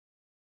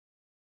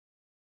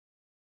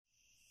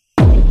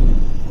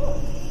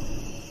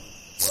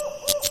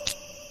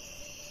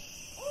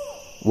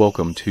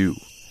Welcome to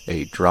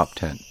a Drop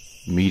Tent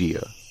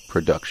Media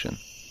production.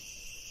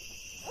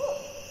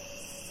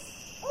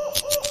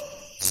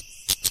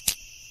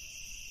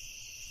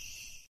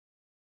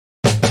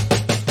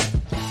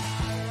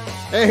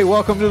 Hey,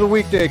 welcome to the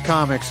Weekday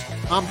Comics.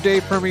 I'm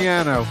Dave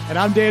Permiano. And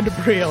I'm Dan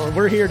DeBriel, and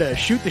we're here to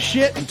shoot the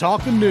shit and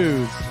talk the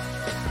news.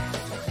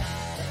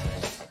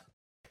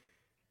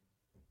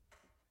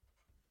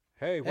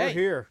 Hey, we're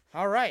here.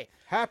 All right.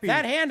 Happy.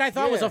 That hand I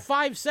thought was a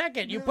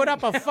 5-second. You put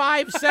up a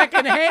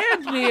 5-second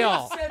hand,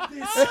 Neil.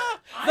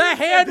 The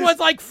hand was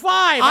like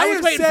 5. I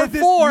was waiting for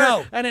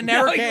 4, and it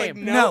never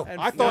came.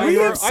 I thought you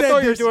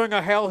were doing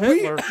a Hail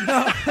Hitler.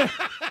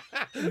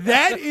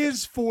 That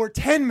is for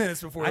 10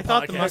 minutes before I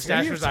thought the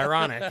mustache was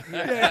ironic.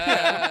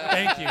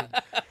 Thank you.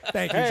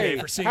 Thank you, Jay,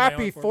 for seeing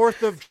happy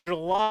 4th of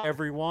July,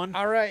 everyone.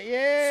 All right,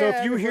 yeah. So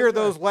if you hear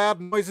those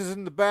loud noises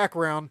in the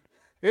background,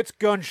 it's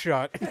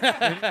gunshot.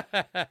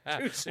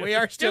 We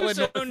are still in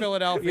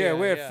Philadelphia. Yeah,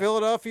 we had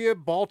Philadelphia.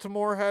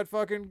 Baltimore had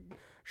fucking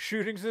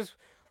shootings,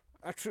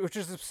 which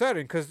is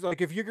upsetting because, like,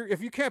 if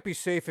you can't be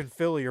safe in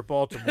Philly or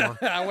Baltimore,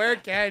 where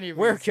can you?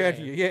 Where can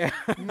you? Yeah.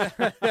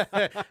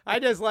 I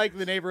just like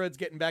the neighborhoods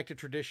getting back to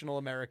traditional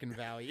American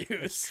values.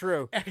 It's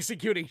true.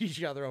 Executing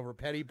each other over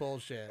petty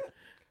bullshit.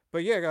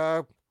 But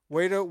yeah,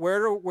 way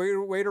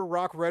to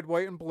rock red,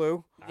 white, and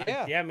blue.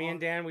 Yeah, me and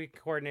Dan, we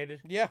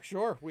coordinated. Yeah,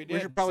 sure, we did. We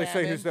should probably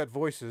say whose that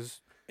voice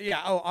is.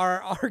 Yeah,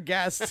 our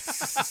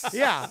guest.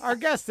 Yeah, our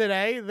guest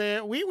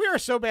today. We are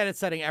so bad at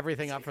setting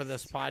everything up for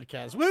this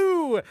podcast.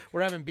 Woo!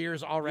 We're having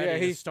beers already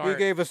to start.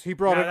 He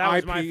brought an that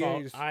was IPAs. my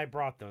fault. I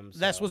brought them. So.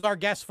 This was our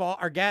guest's fault.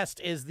 Our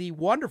guest is the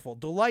wonderful,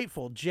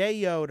 delightful Jay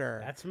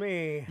Yoder. That's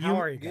me. How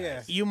are you guys?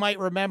 Yeah. You might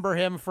remember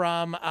him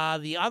from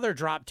the other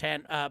Drop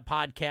Tent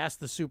podcast,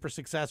 the super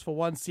successful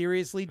one,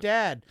 Seriously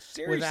Dad,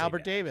 with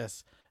Albert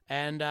Davis.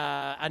 And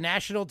a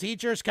national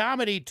teachers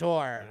comedy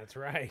tour. That's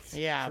right.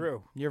 Yeah,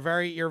 true. You're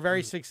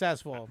very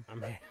successful.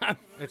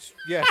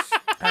 Yes.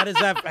 How does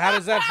that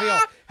feel?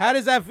 How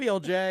does that feel,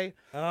 Jay?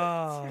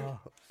 Oh,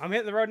 I'm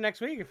hitting the road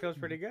next week. It feels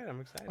pretty good. I'm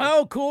excited.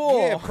 Oh, cool.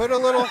 Yeah, put a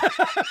little.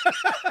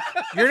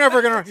 You're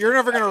never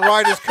gonna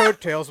ride his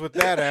coattails with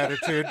that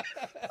attitude.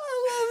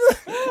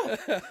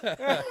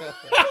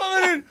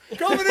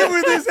 Coming in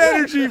with this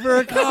energy for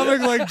a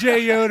comic like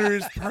Jay Yoder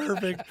is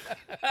perfect.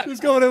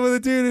 Just coming in with a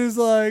dude who's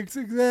like,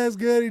 success,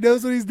 good, he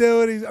knows what he's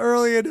doing, he's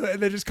early into it,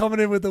 and then just coming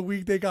in with the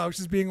Weekday Comics,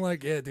 just being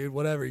like, yeah, dude,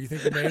 whatever, you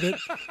think you made it?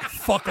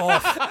 Fuck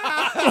off.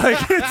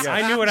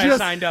 I knew what I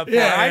signed up for.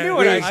 Yeah, I knew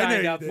what I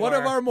signed up for. One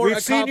of our more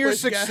We've seen your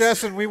accomplished success,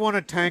 guests. and we want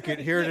to tank it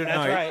here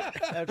tonight.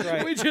 That's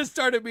right. We just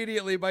start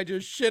immediately by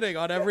just shitting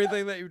on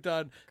everything that you've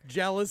done.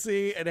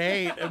 Jealousy and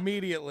hate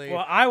immediately.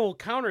 Well, I will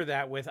counter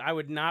that with I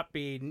would not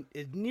be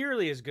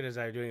nearly as good as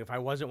I'm doing if I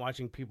wasn't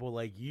watching people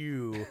like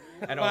you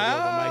at all the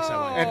open mics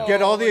I went to. And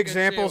get all the look at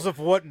examples you. of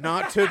what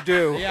not to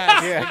do.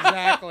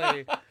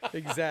 Yes,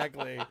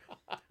 exactly.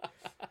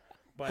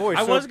 But Boy,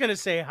 I so- was going to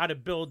say how to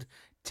build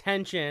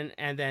tension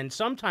and then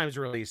sometimes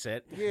release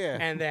it. Yeah.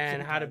 And then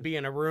how to be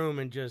in a room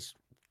and just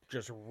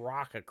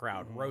rock a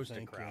crowd, roast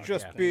a crowd.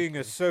 Just Yeah. being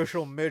a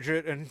social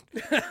midget and.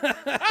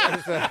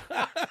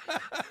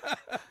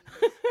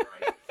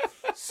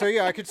 So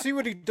yeah, I could see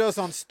what he does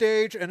on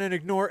stage and then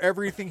ignore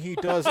everything he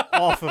does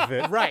off of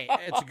it. Right.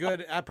 It's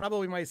good.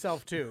 Probably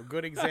myself, too.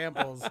 Good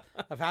examples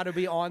of how to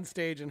be on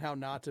stage and how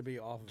not to be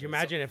off of Do you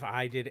imagine if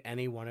I did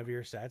any one of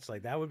your sets?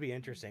 Like, that would be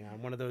interesting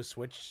on one of those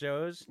Switch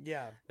shows.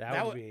 Yeah.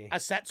 That would be... A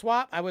set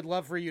swap? I would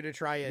love for you to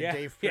try a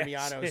Dave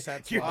Premiano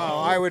set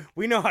swap.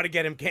 We know how to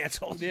get him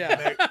canceled.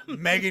 Yeah.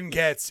 Megan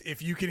gets,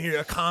 if you can hear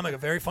a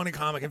very funny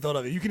comic in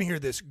Philadelphia, you can hear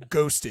this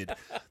ghosted.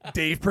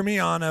 Dave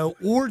Permiano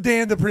or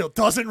Dan DeBriel,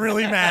 doesn't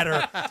really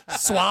matter.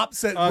 Swap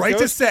set,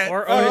 writes a set.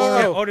 Or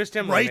Otis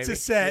Timlin, writes maybe. a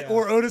set,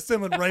 or Otis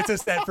Timlin writes a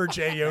set for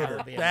Jay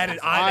Yoder.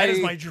 That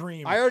is my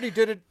dream. I already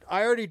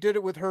did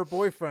it with her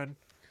boyfriend,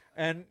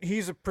 and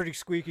he's a pretty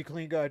squeaky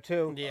clean guy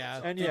too.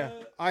 Yeah. And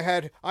I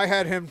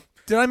had him.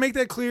 Did I make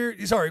that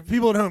clear? Sorry,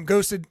 people at home,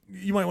 ghosted.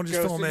 You might want to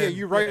just fill them in. Yeah,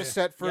 you write a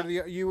set for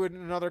you and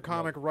another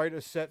comic write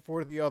a set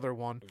for the other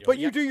one, but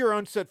you do your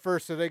own set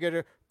first, so they get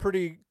a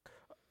pretty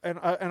an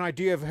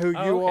idea of who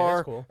you are,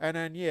 that's cool. and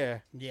then yeah.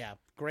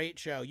 Great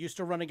show. Used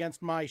to run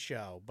against my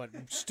show, but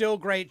still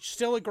great.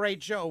 Still a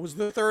great show. It was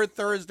the third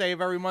Thursday of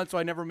every month, so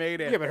I never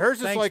made it. Yeah, but hers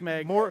is Thanks, like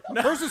Meg. more.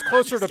 Hers is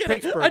closer to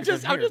Pittsburgh. I'm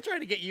just than here.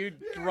 trying to get you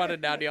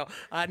running down, Neil.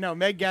 No,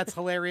 Meg Gat's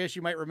hilarious.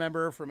 You might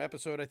remember her from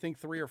episode, I think,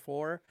 3 or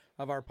 4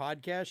 of our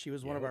podcast. She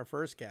was one of our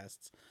first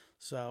guests.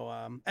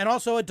 So, and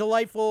also a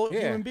delightful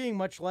human being,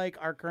 much like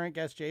our current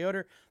guest, Jay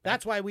Yoder.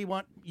 That's why we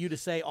want you to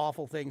say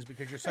awful things,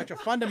 because you're such a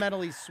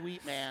fundamentally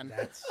sweet man.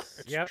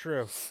 It's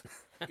true.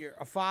 You're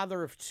a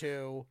father of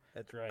 2.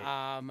 That's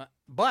right.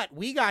 But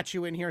we got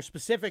you in here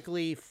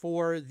specifically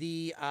for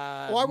the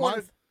Well, I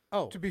month.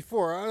 wanted to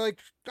before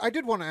I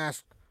did want to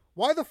ask,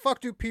 Why the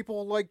fuck do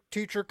people like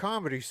teacher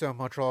comedy so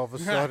much all of a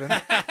sudden?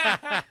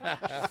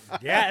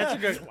 Yeah, that's a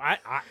good.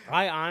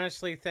 I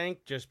honestly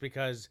think just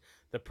because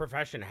the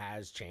profession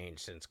has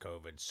changed since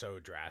COVID so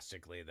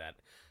drastically that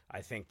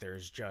I think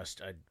there's just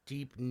a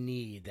deep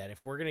need that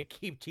if we're gonna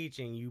keep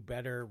teaching, you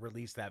better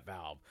release that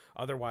valve.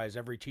 Otherwise,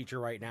 every teacher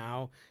right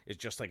now is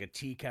just like a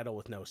tea kettle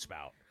with no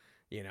spout.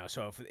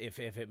 So if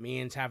it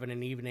means having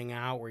an evening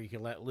out where you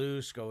can let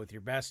loose, go with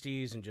your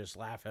besties, and just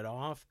laugh it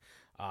off.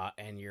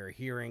 And you're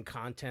hearing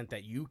content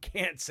that you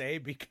can't say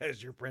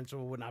because your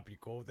principal would not be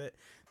cool with it,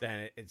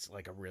 then it's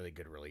like a really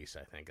good release.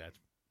 I think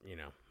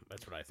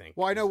that's what I think.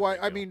 Well, I know why.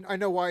 I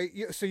know why.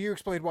 So you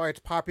explained why it's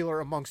popular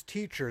amongst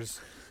teachers.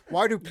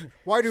 Why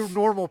do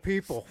normal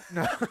people?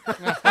 No.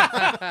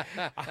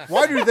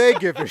 Why do they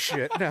give a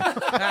shit? No.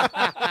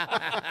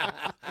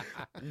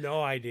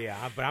 No idea,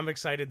 but I'm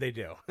excited they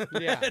do.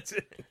 Yeah, it's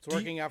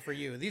working out for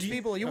you. These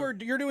people, you're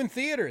doing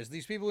theaters.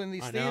 These people in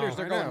these theaters,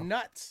 they're going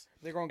nuts.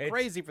 They're going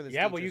crazy for this.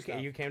 Yeah, well,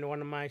 stuff. you came to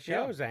one of my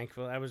shows,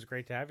 thankfully. That was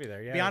great to have you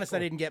there. Yeah, be honest, cool. I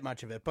didn't get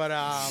much of it, but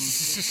All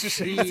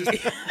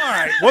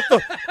right, what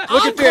the?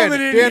 Look at Dan.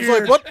 Dan's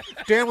like, what?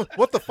 Dan,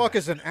 what the fuck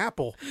is an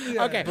apple?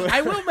 Yeah, okay,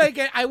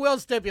 I will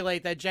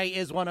stipulate that Jay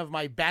is one of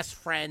my best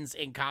friends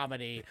in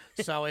comedy.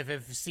 So if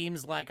it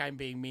seems like I'm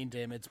being mean to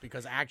him, it's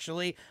because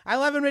actually I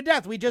love him to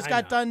death. We just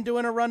got done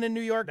doing a run in New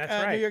York,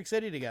 New York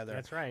City together.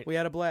 That's right. We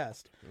had a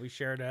blast. We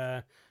shared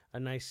a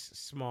nice,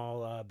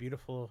 small,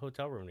 beautiful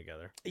hotel room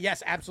together.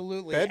 Yes,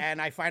 absolutely. Bed?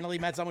 And I finally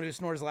met someone who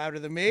snores louder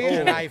than me,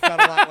 and I felt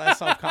a lot less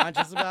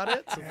self-conscious about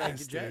it. So thank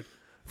you, Jay.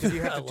 Did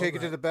you have to take it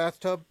to the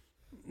bathtub?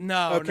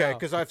 No. Okay,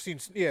 because I've seen.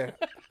 Yeah,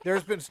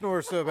 there's been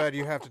snores so bad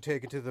you have to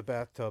take it to the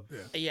bathtub.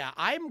 Yeah,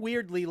 I'm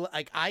weirdly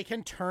like I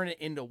can turn it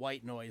into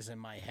white noise in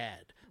my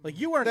head. Like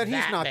you weren't That he's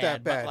not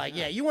that bad. But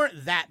like you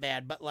weren't that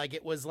bad, but like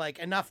it was like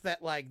enough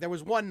that like there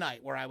was one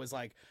night where I was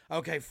like,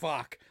 okay,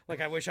 fuck.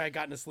 Like I wish I had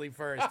gotten to sleep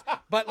first.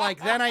 But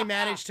like then I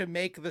managed to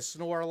make the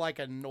snore like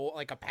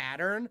a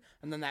pattern,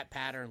 and then that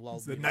pattern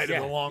lulled me. The night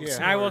of the long snores.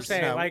 I will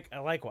say,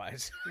 No.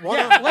 likewise.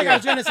 I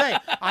was gonna say,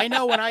 I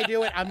know when I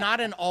do it, I'm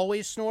not an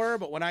always snorer,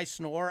 but when I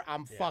snore,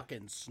 I'm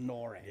fucking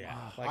snoring. Yeah.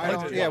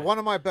 Like, one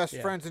of my best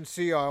friends in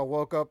Sea Isle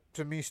woke up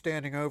to me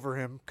standing over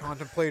him,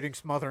 contemplating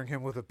smothering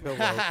him with a pillow.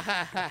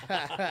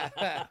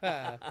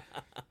 I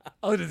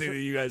like to think that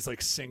you guys like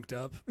synced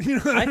up. You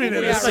know what I mean?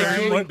 think It's like like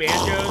dueling one-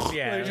 banjos.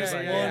 Yeah, like just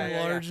like, one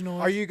large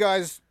noise. Are you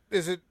guys?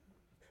 Is it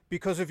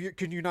because of you?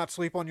 Can you not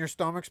sleep on your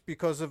stomachs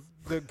because of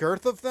the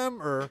girth of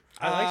them, or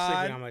I like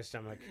sleeping on my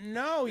stomach.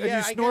 no, and yeah.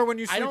 you snore when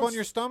you I sleep don't on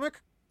your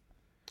stomach?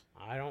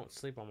 I don't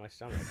sleep on my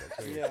stomach.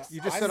 Yeah.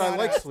 You just I'm said I not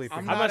like a- sleeping.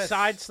 I'm I'm not a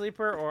side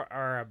sleeper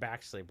or a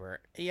back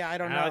sleeper. Yeah, I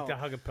don't And know. I like to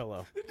hug a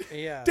pillow.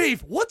 Yeah.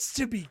 Dave, what's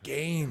to be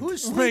gained? Who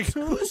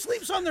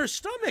sleeps on their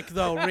stomach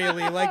though?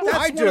 Really? Like that's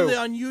I one do. of the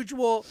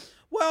unusual.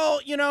 Well,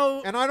 you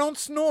know. And I don't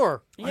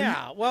snore.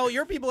 Yeah. Well,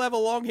 your people have a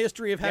long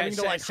history of having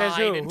to like says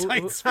hide who? in Who-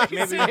 tight who-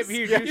 spaces. maybe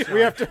you do.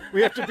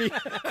 We have to be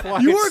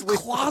quiet. You are sleep.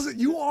 closet.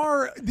 You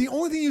are the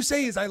only thing you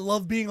say is I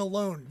love being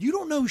alone. You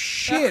don't know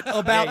shit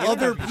about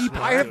other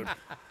people. I have.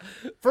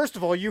 First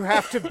of all, you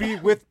have to be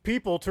with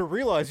people to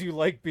realize you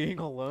like being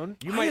alone.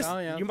 You might Oh,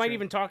 yeah, you might sure.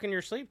 even talk in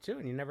your sleep too,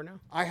 and you never know.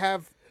 I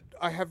have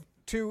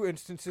 2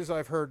 instances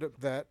I've heard of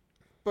that,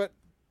 but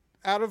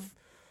out of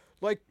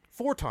like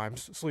 4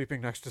 times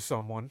sleeping next to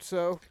someone.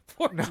 So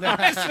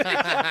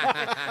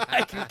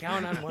I can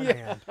count on one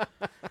hand.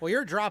 Well,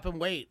 you're dropping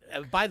weight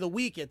by the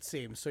week, it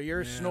seems. So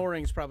your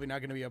snoring's probably not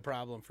going to be a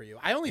problem for you.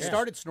 I only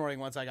started snoring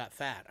once I got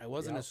fat. I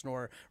wasn't a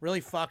snorer.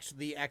 Really fucked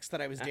the ex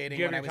that I was dating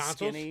do you when I have was your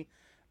tonsils? skinny.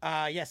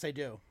 Yes, I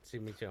do. See,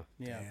 me too.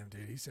 Yeah. Damn,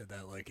 dude, he said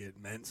that like it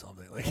meant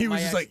something. Like he was my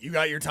just ex- like, "You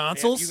got your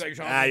tonsils? you got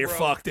your Ah, tonsils, you're bro.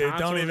 fucked, dude. Don't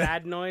Tonsils, even."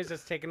 adenoids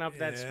that's taking up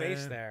that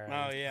space Yeah. there.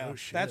 Oh yeah, Oh,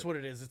 shit. that's what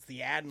it is. It's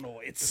the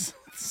adenoids.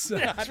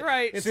 That's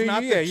right. It's See,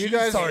 not yeah, the you cheese.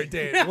 guys- Sorry,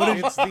 Dave. What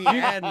did It's the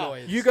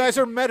adenoids. you guys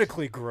are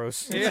medically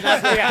gross. It's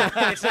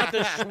not the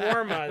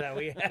shawarma that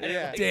we had.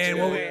 Yeah. Dan,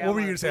 what were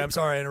you gonna say? I'm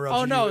sorry, I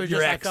interrupted Oh no, you. it was Your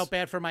just I ex. felt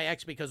bad for my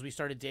ex because we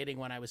started dating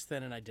when I was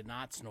thin and I did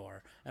not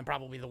snore. And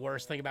probably the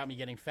worst thing about me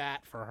getting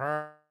fat for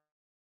her,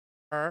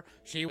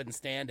 she wouldn't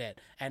stand it.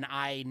 And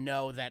I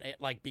know that it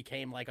like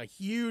became like a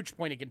huge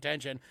point of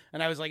contention.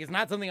 And I was like, it's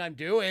not something I'm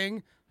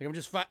doing. Like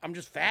I'm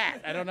just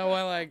fat. I don't know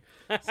why. Like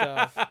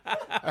so.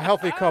 A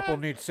healthy couple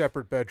needs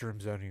separate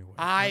bedrooms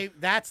anyway.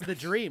 That's the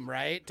dream,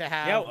 right? To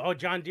have. Yeah. Oh,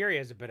 John Deere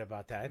has a bit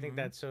about that. I think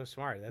that's so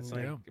smart. That's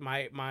like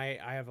Yeah. I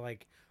have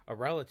like a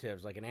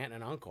relatives, like an aunt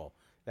and uncle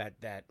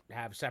that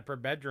have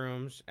separate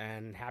bedrooms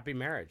and happy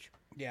marriage.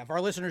 Yeah, if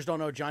our listeners don't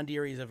know, John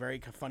Deere is a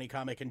very funny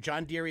comic, and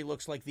John Deere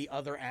looks like the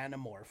other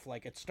Animorph.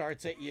 Like it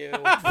starts at you,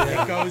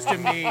 it goes to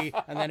me,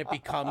 and then it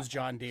becomes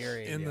John Deere.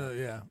 in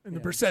the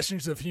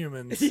processions of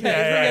humans. The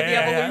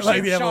evolution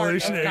like the chart of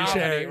evolutionary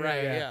comedy, chart.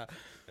 right? Yeah.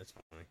 That's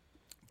funny.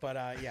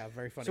 But yeah,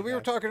 very funny. So we were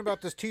guy. talking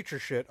about this teacher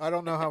shit. I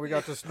don't know how we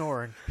got to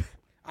snoring.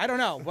 I don't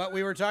know, but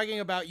you were talking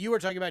about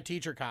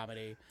teacher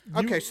comedy.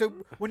 Okay, so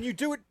when you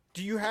do it,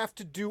 do you have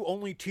to do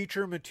only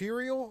teacher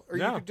material, or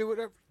you No. can do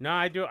whatever? No,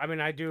 I do. I mean,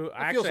 I do. feels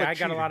Actually, like I got a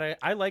cheating. lot of.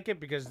 I like it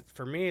because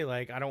for me,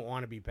 like, I don't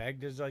want to be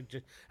pegged as like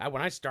just.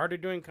 When I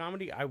started doing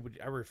comedy, I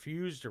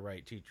refused to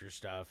write teacher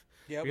stuff.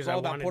 Yeah, it because was all I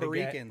about wanted Puerto to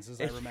get- Ricans, as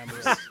I remember.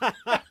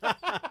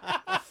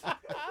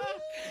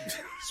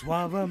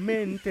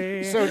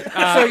 Suavemente.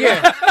 So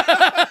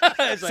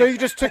yeah. So you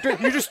just took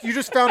you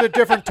just found a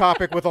different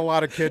topic with a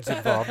lot of kids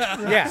involved.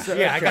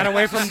 I got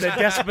away from the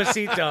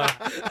Despacito.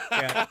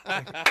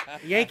 Yeah.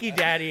 Yankee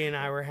Daddy and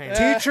I were hanging.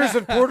 Teachers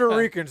and Puerto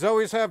Ricans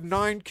always have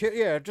 9 kids.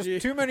 Yeah,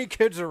 just too many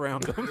kids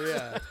around them.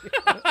 Yeah.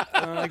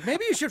 Like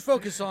maybe you should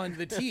focus on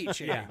the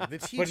teaching. Yeah. The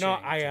teaching. But no,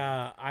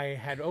 I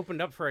had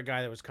opened up for a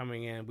guy that was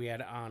coming in. We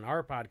had on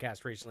our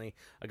podcast recently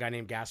a guy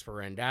named Gaspar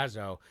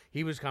Randazzo.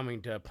 He was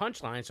coming to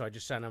Punchline, so I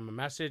just sent him a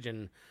message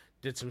and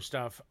did some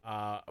stuff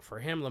for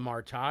him.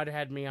 Lamar Todd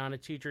had me on a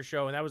teacher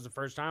show, and that was the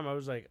first time I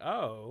was like,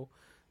 oh,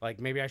 like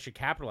maybe I should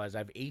capitalize. I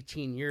have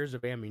 18 years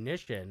of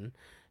ammunition.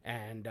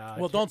 And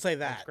well, don't say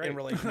that great. in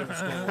relation to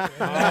school. all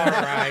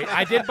right,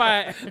 I did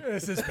buy.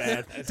 This is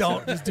bad.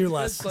 Don't just do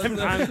less. I'm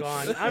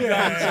gone. I'm Yeah, gone.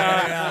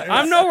 yeah,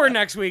 I'm nowhere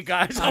next week,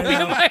 guys. I'll be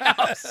at my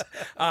house.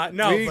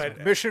 No,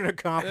 but Mission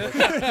accomplished.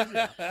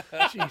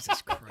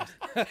 Jesus Christ.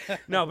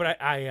 no, but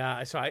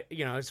so I,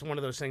 it's one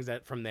of those things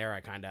that from there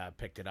I kind of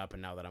picked it up,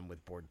 and now that I'm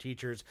with board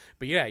teachers,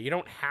 but yeah, you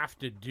don't have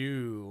to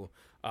do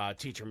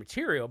teacher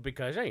material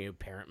because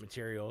parent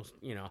materials.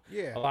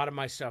 Yeah. A lot of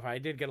my stuff. I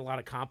did get a lot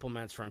of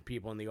compliments from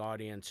people in the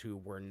audience who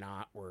were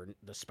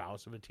the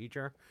spouse of a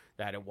teacher,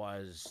 that it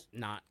was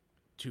not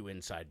too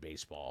inside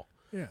baseball.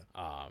 Yeah.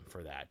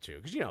 For that too,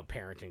 because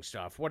parenting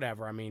stuff,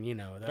 whatever. I mean,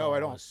 No, I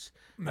don't.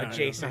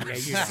 adjacent.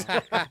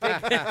 No.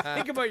 Yeah,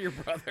 think about your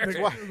brother.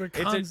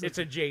 The It's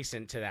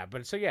adjacent to that,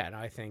 but so yeah, no,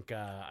 I think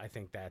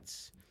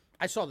that's.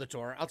 I saw the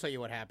tour. I'll tell you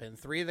what happened.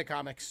 3 of the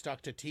comics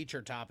stuck to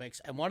teacher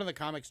topics, and one of the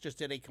comics just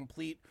did a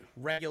complete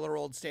regular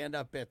old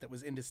stand-up bit that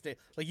was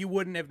like you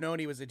wouldn't have known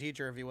he was a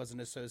teacher if he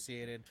wasn't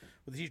associated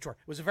with the teacher tour.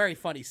 It was a very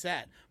funny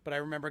set, but I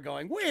remember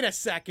going, "Wait a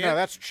second, Yeah,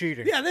 that's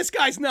cheating. yeah, this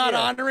guy's not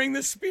honoring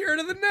the spirit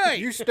of the night."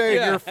 You stay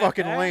in your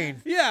fucking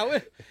lane.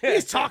 Yeah,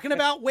 he's talking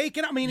about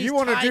waking up. I mean, he's You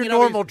want to tying do it up.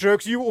 normal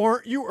jokes? You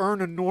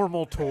earn a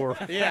normal tour.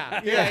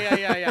 Yeah.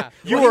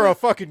 You Well, are a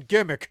fucking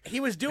gimmick. he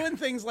was doing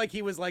things like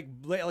he was like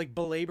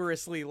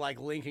belaborously like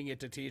linking it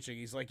to teaching.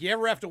 He's like, you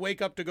ever have to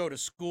wake up to go to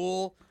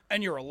school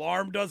and your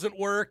alarm doesn't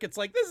work? It's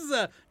like, this is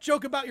a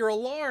joke about your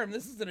alarm.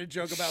 This isn't a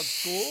joke about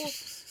school.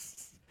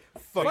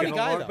 Funny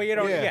guy, though. But you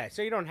don't. Yeah. Yeah.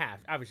 So you don't have.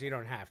 Obviously, you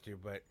don't have to.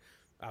 But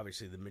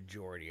obviously, the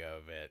majority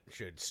of it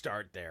should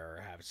start there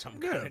or have some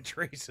kind of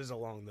traces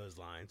along those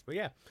lines. But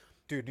yeah.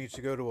 Dude needs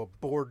to go to a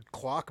bored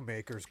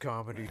clockmakers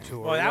comedy tour.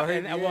 Well,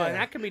 right? and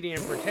that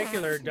comedian in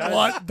particular does.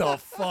 What the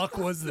fuck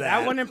was that?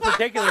 That one in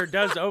particular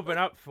does open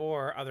up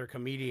for other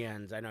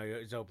comedians. I know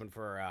he's open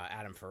for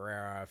Adam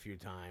Ferreira a few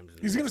times.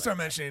 He's gonna start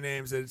mentioning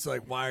names. That it's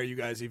like, why are you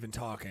guys even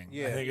talking?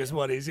 Yeah. I think is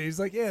what he's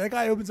like. Yeah, that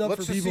guy opens up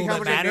Let's for just people see how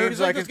that many matter. names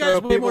Like, I can this guy's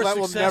throw way people more that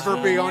will never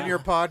successful. be on Yeah. your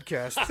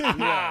podcast.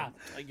 Yeah,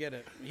 I get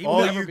it. He All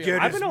would never you be get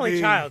on- I'm an only me.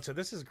 child, so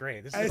this is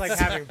great. This is like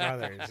having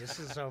brothers. This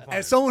is so fun.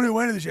 As someone who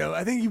went to the show,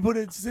 I think you put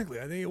it succinctly.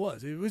 I think it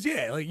was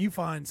like you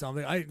find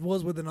something. I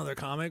was with another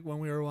comic when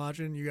we were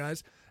watching you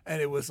guys,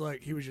 and it was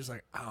like he was just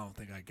like, I don't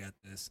think I get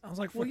this. I was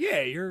like, well,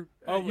 yeah, you're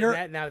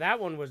that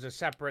one was a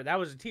separate. That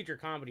was a teacher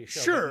comedy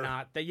show. Sure. But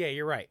not that. Yeah,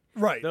 you're right.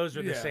 right. Those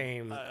are the Yeah.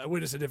 same. I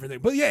witnessed a different thing,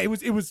 but yeah, it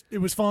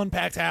was fun,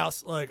 packed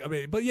house. Like I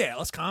mean, but yeah,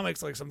 us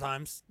comics like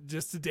sometimes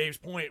just to Dave's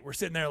point, we're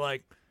sitting there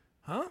like,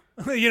 huh,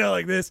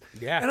 like this.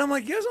 Yeah. And I'm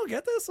like, you guys don't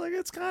get this? Like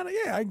it's kind of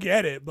I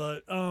get it,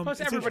 but Plus,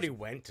 it's everybody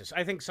went to.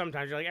 I think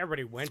sometimes you're like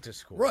everybody went to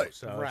school, Right.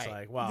 So it's Right.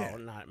 like, well, Yeah.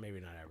 maybe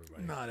not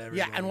everybody. not everybody.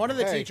 Yeah, and one of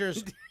the Hey.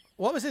 teachers,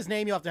 what was his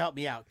name? You'll have to help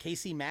me out.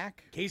 Casey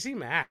Mack? Casey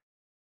Mack.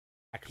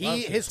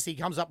 He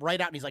comes up right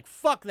out and he's like,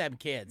 fuck them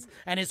kids.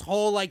 And his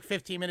whole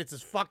 15 minutes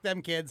is fuck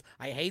them kids.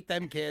 I hate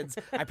them kids.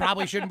 I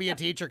probably shouldn't be a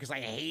teacher because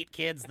I hate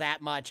kids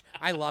that much.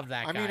 I love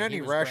that I guy. mean, He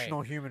any was rational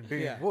great. human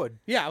being Yeah. would.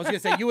 Yeah, I was going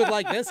to say, you would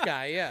like this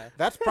guy, yeah.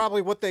 That's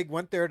probably what they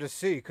went there to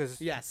see,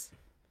 because Yes.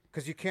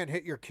 you can't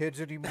hit your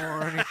kids anymore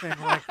or anything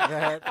like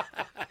that.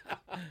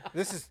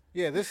 This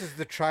is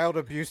the child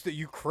abuse that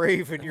you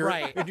crave in your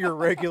Right. in your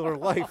regular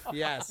life.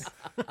 Yes.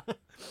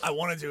 I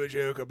want to do a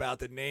joke about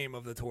the name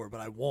of the tour, but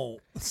I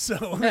won't. So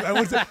I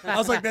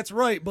was like, that's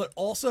right. But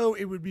also,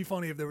 it would be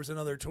funny if there was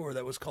another tour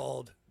that was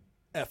called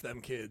F Them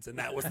Kids, and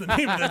that was the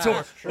name of the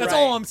tour. That's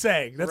all I'm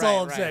saying. That's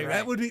all I'm Right, saying. right.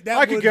 That would be.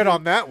 I could get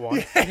on that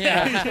one.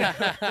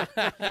 Yeah.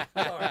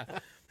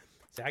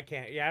 So I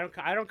can't. Yeah,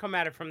 I don't come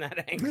at it from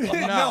that angle.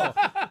 No.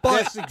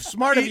 But it's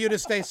smart of you to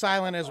stay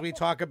silent as we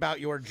talk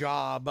about your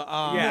job.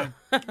 Yeah.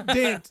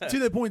 Dan, to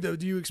that point though,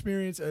 do you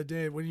experience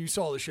Dan when you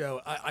saw the show?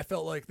 I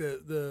felt like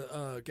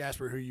the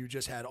Gasper who you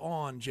just had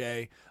on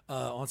Jay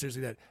on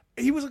Seriously Dead.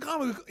 He was a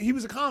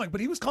comic, but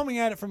he was coming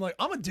at it from like,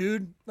 I'm a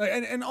dude, like,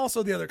 and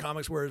also the other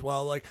comics were as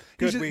well. Like,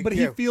 Good,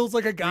 he feels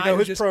like a guy. You know who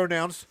his just,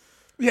 pronouns.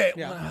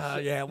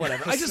 Yeah,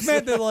 whatever. I just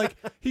meant that like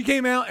he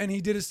came out and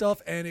he did his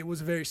stuff, and it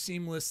was a very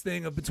seamless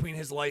thing of between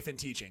his life and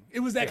teaching. It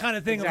was that kind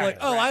of thing of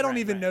like, I don't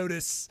even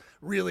notice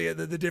really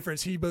the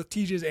difference. He both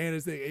teaches and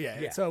is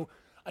So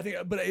I think,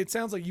 but it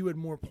sounds like you had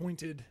more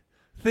pointed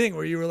thing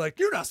where you were like,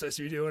 you're not supposed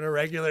to be doing a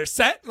regular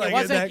set. Like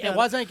it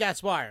wasn't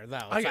Gaspar though.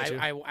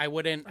 I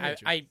wouldn't.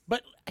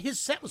 But his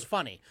set was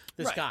funny.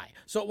 This guy.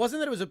 So it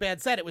wasn't that it was a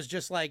bad set. It was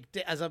just like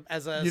as a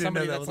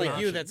somebody that's like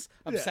you that's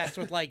obsessed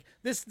with like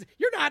this.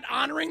 You're not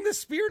honoring the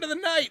spirit of the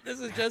night. This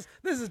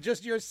is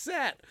just your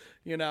set.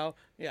 You know?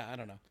 Yeah. I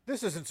don't know.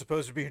 This isn't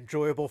supposed to be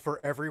enjoyable for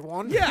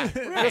everyone. Yeah.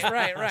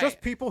 Right. Just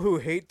people who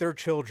hate their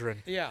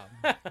children. Yeah.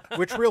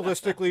 Which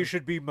realistically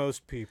should be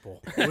most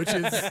people. Which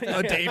is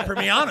a Dave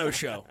Permiano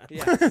show.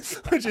 Yeah.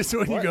 Which is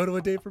when you go to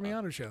a Dave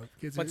Permiano show.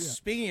 But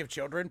speaking of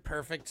children,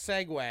 perfect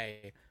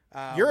segue.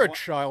 You're a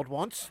child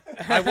once.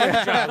 I was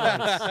a child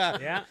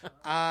once. Yeah.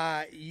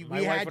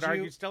 My wife would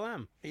argue still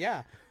am.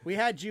 Yeah. We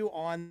had you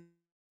on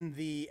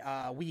the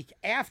week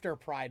after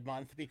Pride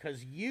Month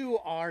because you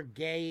are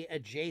gay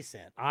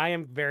adjacent. I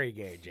am very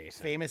gay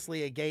adjacent.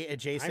 Famously a gay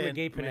adjacent. I'm a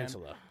gay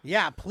peninsula.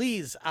 Yeah,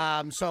 please.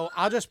 So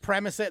I'll just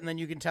premise it and then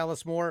you can tell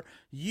us more.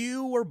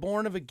 You were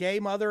born of a gay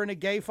mother and a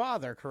gay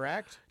father,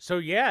 correct? So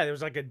yeah, there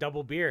was like a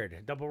double beard,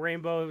 double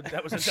rainbow.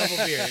 That was a double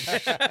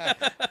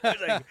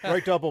beard.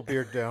 Write double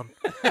beard down.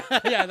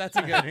 Yeah, that's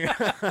a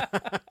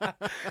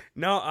good.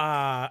 No,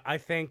 I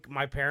think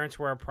my parents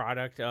were a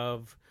product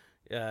of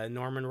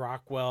Norman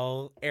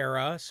Rockwell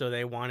era, so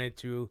they wanted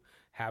to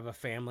have a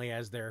family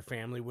as their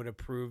family would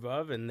approve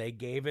of, and they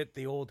gave it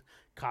the old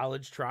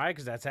college try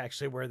because that's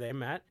actually where they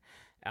met.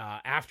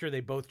 After they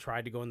both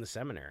tried to go in the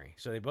seminary,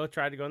 so they both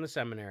tried to go in the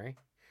seminary.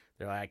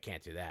 They're like, I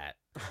can't do that.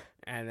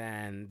 And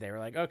then they were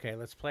like, okay,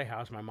 let's play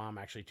house. My mom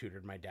actually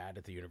tutored my dad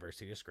at the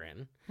University of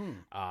Scranton.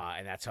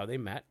 And that's how they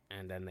met.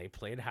 And then they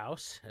played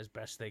house as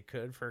best they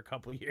could for a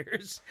couple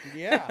years.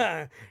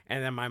 Yeah.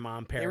 And then my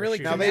mom parachuted. They really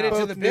Now committed they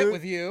to the both bit knew-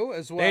 with you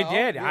as well. They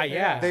did.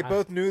 Yeah. They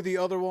both knew the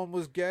other one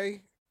was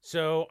gay.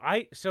 So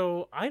I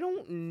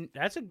don't.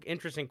 That's an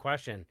interesting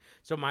question.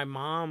 So my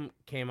mom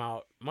came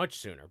out much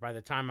sooner. By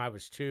the time I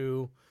was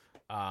 2,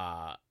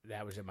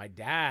 that was it. My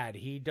dad,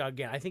 he dug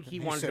in. I think he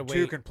wanted said to wait.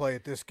 2 can play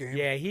at this game.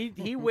 Yeah,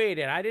 he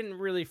waited. I didn't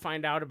really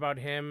find out about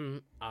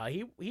him.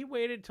 He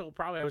waited till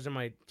probably I was in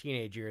my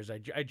teenage years.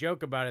 I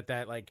joke about it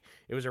that like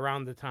it was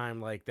around the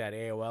time like that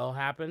AOL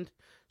happened.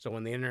 So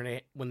when the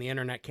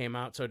internet came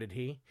out, so did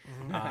he,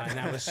 and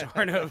that was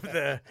sort of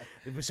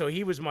so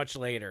he was much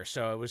later.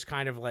 So it was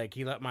kind of like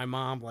he let my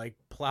mom like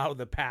plow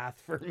the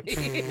path for me.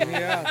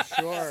 Yeah,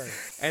 sure.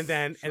 And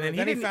then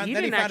he found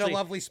actually, a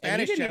lovely and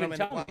Spanish he didn't gentleman even to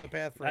tell plow the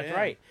path for That's him.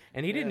 right.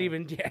 And he didn't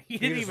even He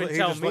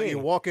tell just let me. you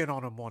walk in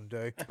on him one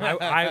day.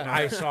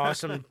 I saw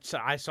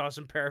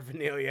some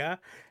paraphernalia,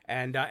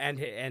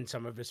 and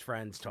some of his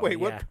friends told Wait, me.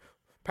 what?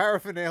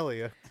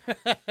 Paraphernalia.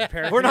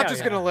 Paraphernalia. We're not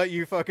just gonna let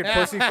you fucking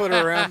pussyfoot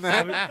around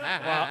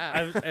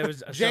that. It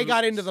was Jay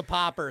got into the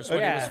poppers when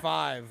he was Yeah.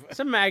 5.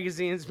 some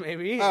magazines,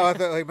 maybe. Oh, I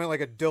thought you meant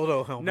like a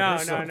dildo helmet. No. or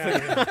something.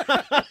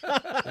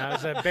 That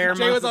was a Bear,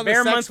 Jay was on the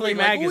Bear sex Monthly thing,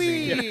 like,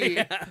 magazine. "Wee!"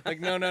 Yeah.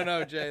 Like,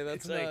 no, Jay,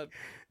 that's like- not.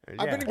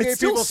 I've been in It's gay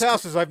still people's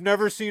houses. I've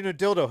never seen a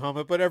dildo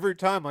helmet, but every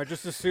time I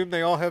just assume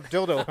they all have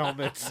dildo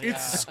helmets.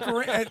 It's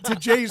to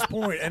Jay's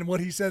point and what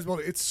he says. Well,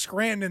 it's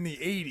Scranton in the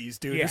 '80s,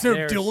 dude. Yeah, There's no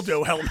there's-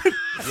 dildo helmet.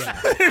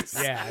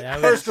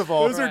 That was- First of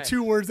all, Those are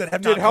 2 words that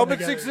have did not come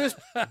helmets together. exist?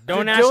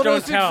 Don't Did ask, dildos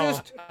don't tell.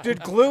 exist?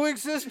 Did glue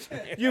exist?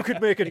 You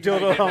could make a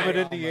dildo helmet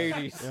in the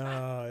 80s.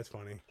 Oh, that's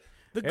funny.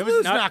 The It was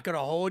glue's not- not going to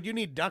hold. You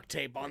need duct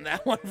tape on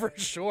that one for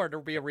sure to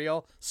be a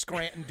real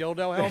Scranton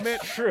dildo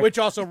helmet. Which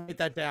also write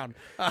that down.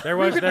 There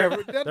was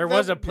that- there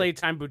was a that-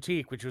 Playtime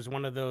boutique, which was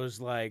one of those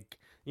like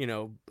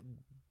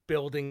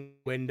building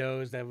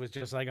windows that was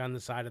just like on the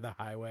side of the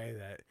highway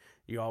that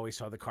you always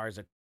saw the cars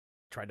that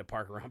tried to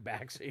park around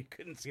back, so you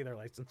couldn't see their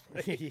license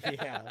plate.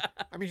 Yeah.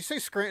 I mean, you say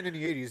Scranton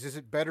in the 80s. Is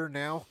it better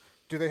now?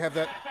 Do they have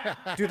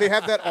that? Do they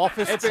have that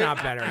office? It's bit?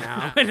 not better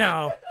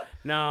now.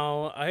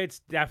 No, it's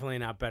definitely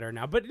not better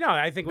now. But no,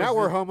 I think Now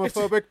we're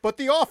homophobic, but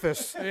the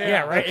office.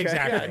 Yeah, right. Okay.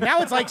 Exactly.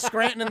 Now it's like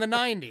Scranton in the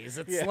 90s.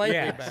 It's slightly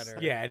Yes. better.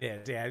 Yeah, it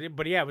is. Yeah,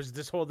 but yeah, it was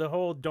the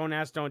whole don't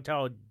ask, don't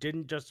tell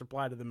didn't just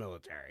apply to the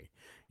military.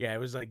 Yeah, it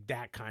was like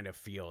that kind of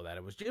feel that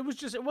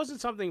it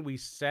wasn't something we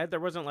said. There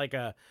wasn't like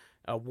a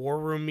war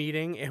room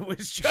meeting. It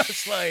was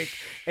just like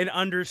an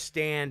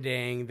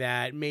understanding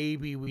that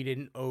maybe we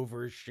didn't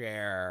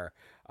overshare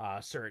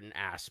certain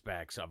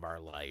aspects of our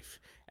life.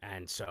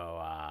 And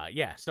so,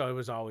 so it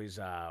was always,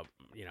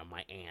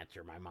 my aunt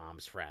or my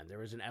mom's friend. There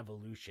was an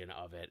evolution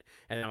of it.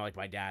 And then, like,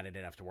 my dad, I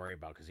didn't have to worry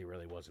about because he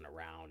really wasn't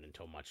around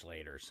until much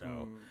later.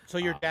 So, So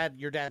your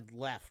dad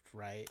left,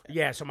 right?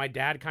 yeah, so my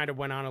dad kind of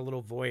went on a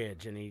little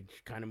voyage and he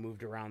kind of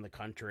moved around the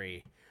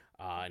country.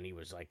 And he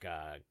was like,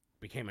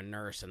 became a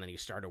nurse, and then he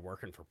started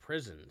working for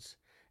prisons.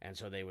 And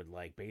so they would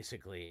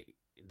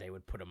they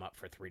would put him up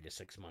for 3 to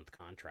 6 month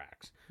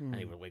contracts. And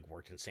he would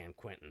worked in San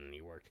Quentin,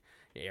 he worked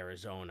in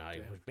Arizona. He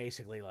was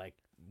basically like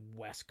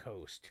West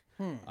Coast,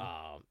 and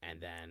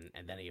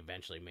then he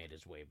eventually made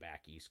his way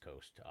back East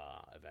Coast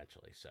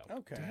eventually. So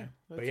Okay.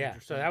 but yeah,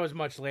 so that was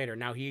much later.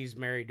 Now he's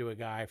married to a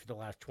guy for the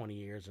last 20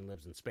 years and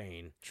lives in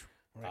Spain.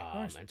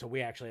 Right. And so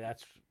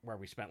that's where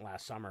we spent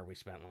last summer. We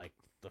spent like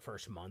the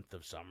first month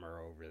of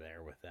summer over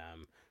there with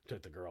them.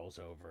 Took the girls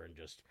over and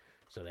just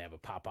so they have a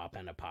pop-up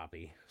and a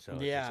poppy. So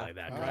it's just like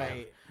that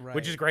kind of,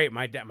 which is great.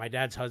 My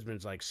dad's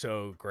husband's like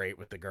so great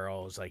with the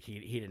girls. Like he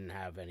didn't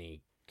have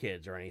any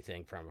kids or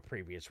anything from a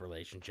previous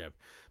relationship,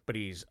 but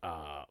he's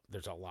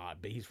there's a lot,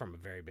 but he's from a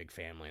very big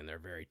family and they're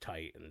very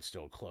tight and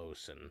still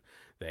close, and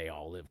they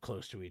all live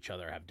close to each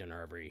other, have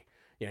dinner every,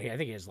 I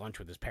think he has lunch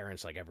with his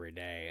parents like every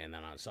day, and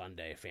then on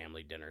Sunday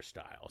family dinner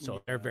style.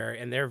 So they're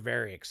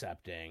very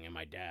accepting, and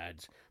my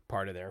dad's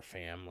part of their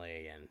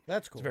family, and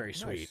that's cool. It's very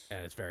sweet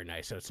and it's very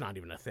nice. So it's not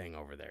even a thing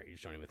over there. You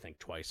just don't even think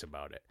twice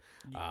about it,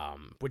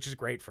 which is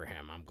great for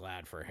him. I'm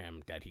glad for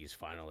him that he's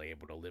finally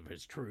able to live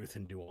his truth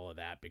and do all of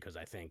that, because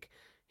I think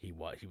he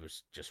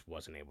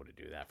wasn't able to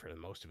do that for the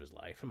most of his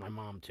life, and my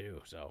mom too.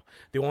 So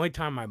the only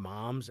time my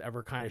mom's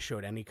ever kind of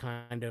showed any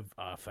kind of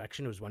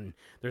affection was when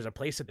there's a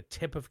place at the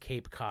tip of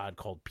Cape Cod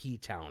called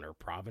P-Town or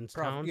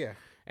Provincetown. Yeah.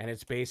 And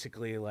it's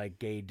basically like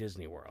gay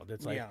Disney World.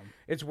 It's like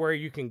it's where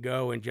you can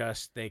go and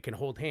they can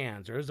hold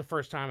hands. Or it was the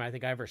first time I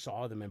think I ever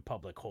saw them in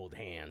public hold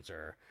hands,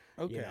 or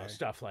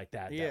stuff like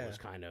that. That was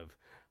kind of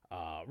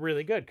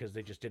really good, because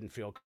they just didn't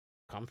feel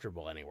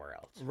comfortable anywhere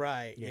else.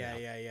 Right.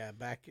 Yeah.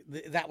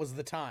 That was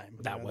the time.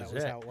 That was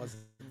how it was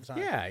at the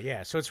time.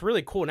 Yeah. So it's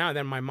really cool now.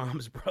 Then my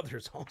mom's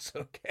brother's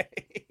also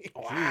gay.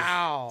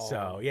 Wow.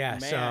 So yeah.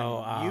 Man,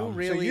 So you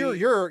really So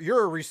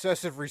you're a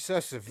recessive.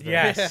 Then.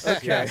 Yes.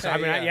 Okay. Yes. I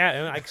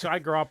mean, so I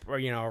grew up,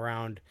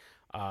 around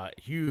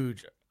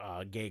huge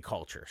gay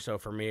culture. So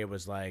for me, it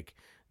was like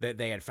that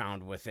they had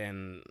found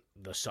within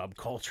the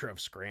subculture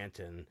of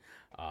Scranton.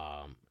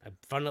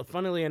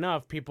 Funnily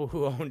enough, people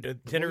who owned a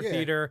dinner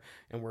theater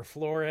and were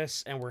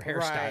florists and were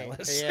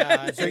hairstylists.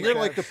 Yeah. So you're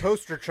like the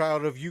poster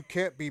child of you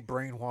can't be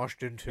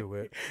brainwashed into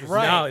it.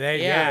 Right.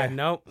 No,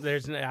 nope.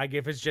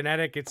 If it's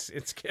genetic, it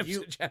skips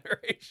a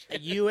generation.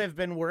 You have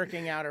been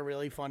working out a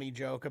really funny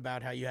joke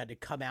about how you had to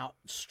come out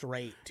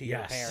straight to your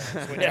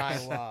parents, which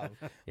I love.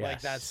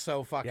 Like, that's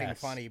so fucking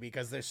funny,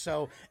 because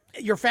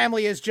your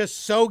family is just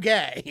so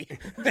gay.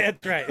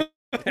 That's right.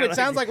 It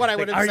sounds like what I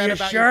would have said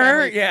about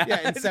sure? your family.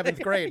 Yeah, in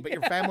 7th grade. But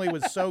your family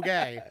was so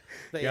gay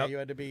that you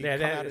had to be.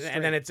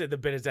 And then the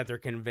bit is that they're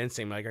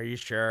convincing, like, "Are you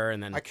sure?"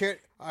 And then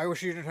I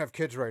wish you didn't have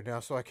kids right now,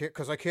 so I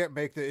can't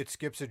make the it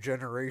skips a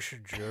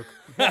generation joke.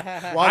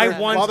 I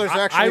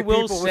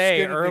will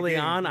say early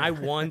on, I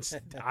once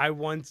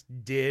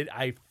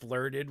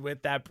flirted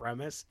with that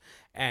premise,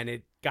 and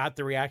it got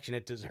the reaction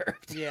it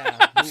deserved.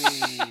 Yeah.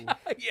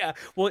 Yeah.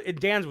 Well,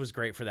 Dan's was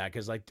great for that,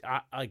 because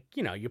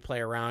you play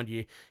around.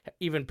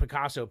 Even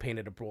Picasso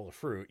painted a bowl of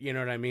fruit. You know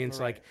what I mean?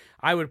 So like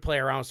I would play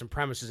around with some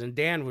premises, and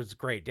Dan was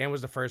great. Dan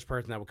was the first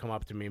person that would come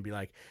up to me and be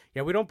like,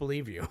 "Yeah, we don't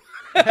believe you."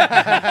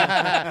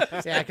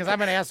 Yeah, because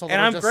I'm an asshole. And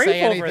I'm just grateful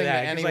say anything for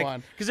that. to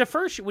anyone. Because at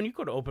first, when you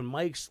go to open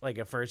mics,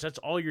 that's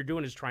all you're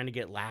doing is trying to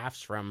get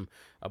laughs from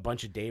a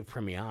bunch of Dave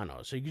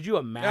Premianos. So could you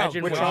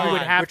imagine what you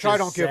would have to say? Which I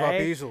don't give up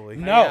easily.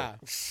 No. Yeah.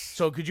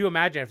 So could you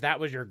imagine if that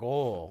was your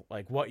goal,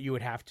 like what you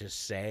would have to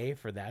say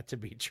for that to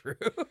be true?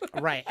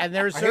 Right. And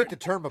there's I hate the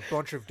term a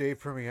bunch of Dave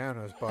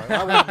Premianos, but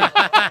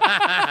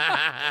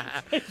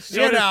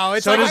so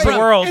does the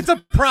world. It's a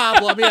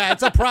problem. Yeah,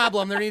 it's a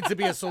problem. There needs to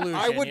be a solution.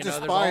 I would despise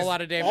there's a whole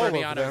lot of Dave all of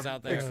Premianos them.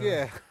 out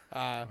there.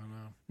 Yeah.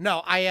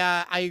 No,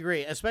 I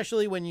agree.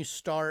 Especially when you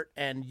start,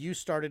 and you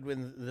started with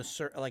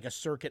a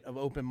circuit of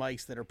open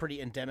mics that are pretty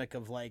endemic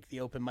of like the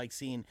open mic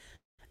scene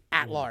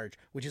at large,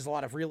 which is a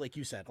lot of like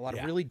you said, a lot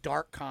of really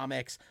dark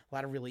comics, a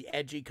lot of really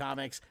edgy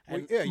comics,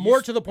 and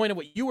more to the point of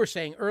what you were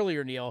saying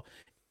earlier, Neil.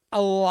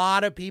 A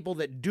lot of people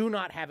that do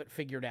not have it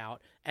figured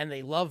out, and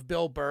they love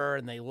Bill Burr,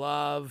 and they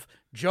love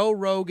Joe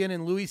Rogan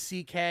and Louis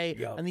C.K.,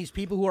 and these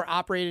people who are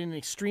operating at an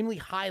extremely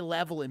high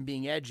level in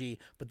being edgy,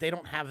 but they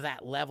don't have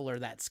that level or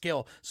that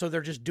skill, so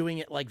they're just doing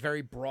it like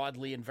very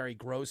broadly and very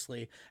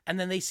grossly, and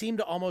then they seem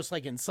to almost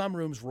like in some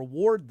rooms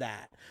reward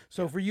that.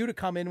 So for you to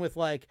come in with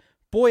like,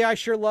 "Boy, I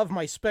sure love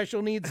my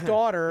special needs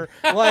daughter,"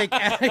 like,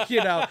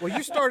 Well,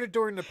 you started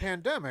during the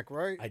pandemic,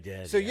 right? I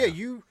did. So yeah,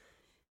 you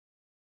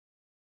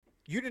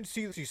didn't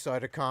see the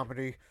side of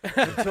comedy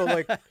until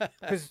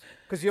because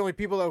the only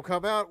people that would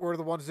come out were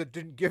the ones that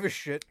didn't give a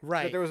shit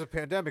that there was a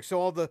pandemic. So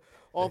all the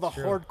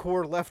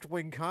hardcore left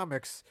wing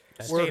comics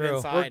stayed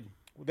inside.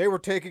 They were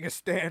taking a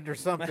stand or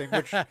something,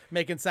 which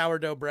making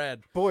sourdough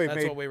bread. Boy,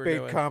 That's what we were made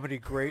doing. comedy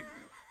great,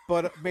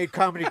 but made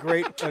comedy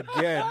great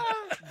again.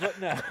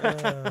 But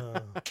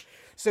no.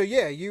 So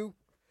yeah, you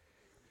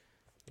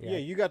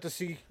got to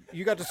see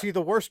You got to see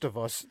the worst of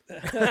us.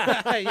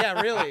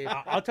 Yeah, really.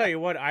 I'll tell you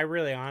what. I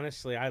really,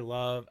 honestly, I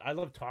love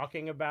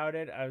talking about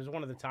it. It was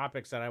one of the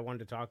topics that I wanted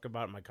to talk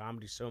about in my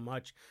comedy so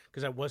much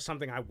because it was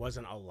something I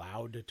wasn't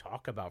allowed to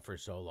talk about for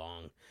so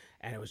long,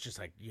 and it was just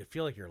like you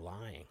feel like you're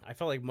lying. I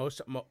felt like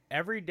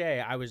every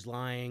day I was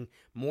lying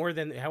more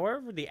than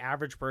however the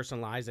average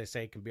person lies. They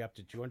say it can be up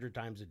to 200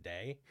 times a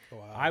day.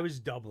 Wow. I was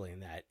doubling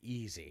that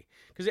easy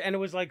and it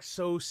was like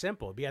so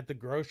simple. Be at the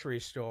grocery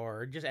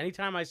store, just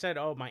anytime I said,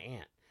 "Oh, my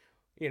aunt."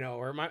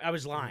 I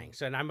was lying.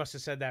 So, and I must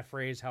have said that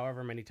phrase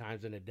however many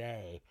times in a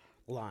day,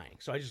 lying.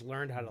 So I just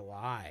learned how to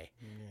lie.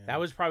 Yeah. That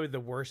was probably the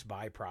worst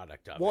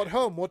byproduct of it. Well, at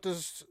home, what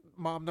does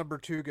mom number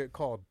 2 get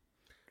called?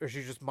 Or is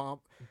she just mom?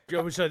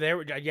 So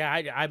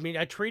I mean,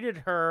 I treated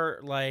her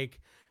like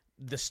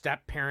the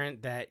step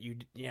parent that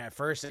at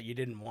first that you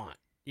didn't want.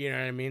 You know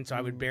what I mean? So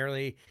I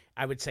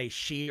would say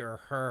she or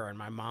her, and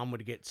my mom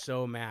would get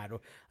so mad.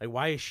 Like,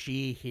 why is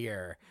she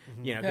here?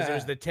 Because it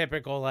was the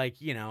typical,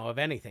 of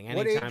anything.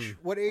 Anytime.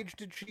 What age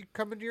did she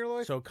come into your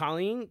life? So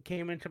Colleen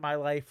came into my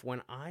life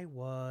when I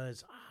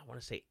was, I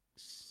want to say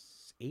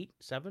 8,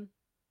 7.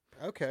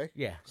 Okay.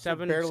 Yeah, So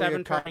 7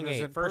 barely turning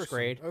 8, first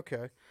grade.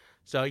 Okay.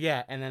 So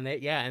yeah, and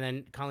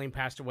then Colleen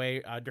passed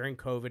away during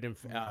COVID in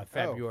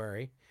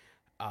February.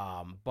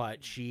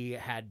 But she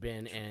had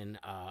been in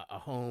a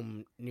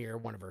home near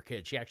one of her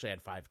kids. She actually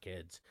had 5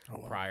 kids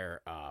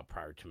prior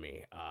to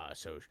me.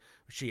 So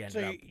she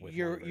ended up with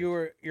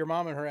your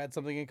mom and her had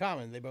something in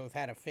common. They both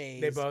had a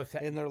phase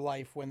in their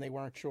life when they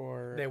weren't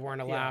sure. They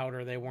weren't allowed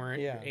or they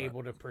weren't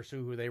able to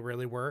pursue who they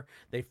really were.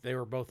 They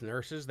were both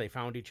nurses. They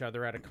found each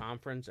other at a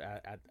conference,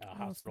 at a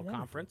hospital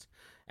conference.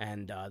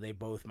 And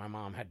my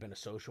mom had been a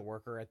social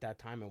worker at that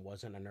time and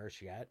wasn't a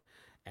nurse yet.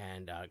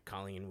 And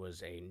Colleen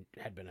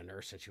had been a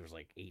nurse since she was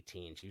like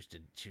 18.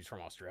 She was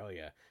from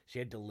Australia. She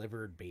had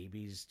delivered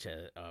babies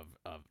of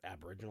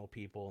Aboriginal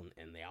people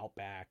in the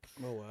outback.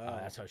 Oh wow!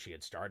 That's how she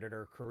had started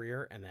her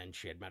career. And then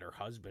she had met her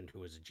husband, who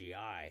was a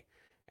GI,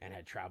 and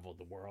had traveled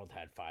the world,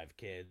 had 5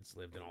 kids,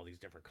 lived in all these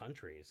different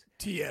countries.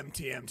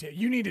 TM.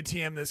 You need to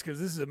TM this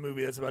because this is a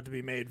movie that's about to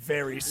be made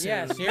very soon.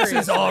 Yeah, this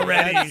is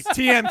already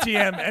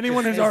TM.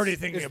 Anyone who's already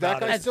thinking about it. Is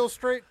that guy still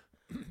straight?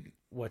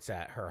 What's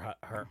that?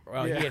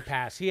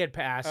 He had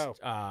passed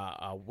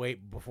way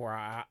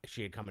before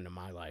she had come into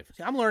my life.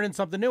 See, I'm learning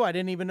something new. I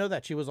didn't even know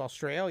that she was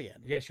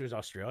Australian. Yeah, she was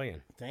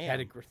Australian. Damn. She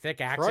had a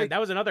thick accent. That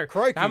was another.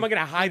 How am I going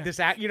to hide this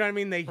act? You know what I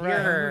mean? They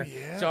hear her.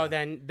 Yeah. So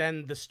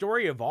then the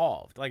story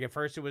evolved. Like at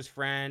first it was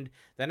friend,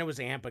 then it was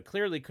aunt, but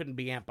clearly couldn't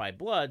be aunt by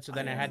blood. So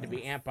then it had to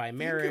be aunt by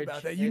marriage. Think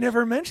about that. You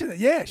never mentioned that.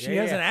 Yeah, she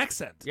has an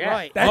accent. Yeah.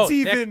 Right. That's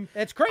even.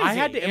 It's crazy. I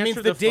had to answer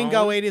means the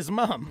dingo ate his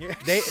mom. Yeah.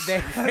 They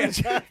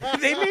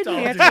made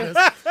me answer.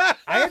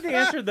 I had to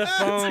answer the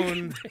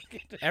phone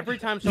every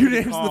time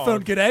somebody called. You answer the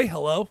phone. G'day,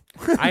 hello.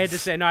 I had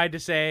to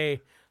say,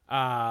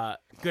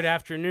 good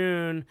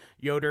afternoon,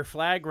 Yoder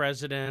flag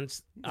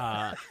residents.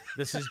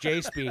 This is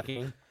Jay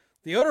speaking.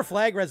 The Yoder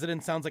flag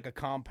residence sounds like a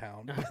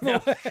compound.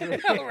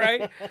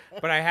 Right?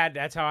 But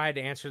that's how I had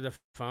to answer the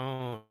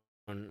phone.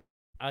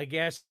 I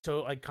guess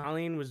so. Like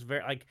Colleen was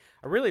very I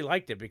really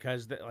liked it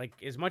because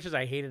as much as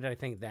I hated it, I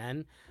think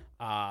then,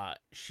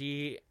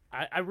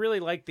 I really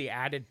liked the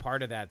added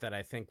part of that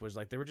I think was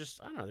they were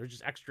just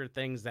extra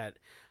things that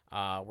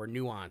were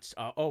nuanced.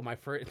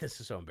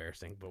 This is so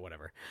embarrassing, but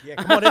whatever. Yeah,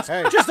 come on, it's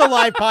just a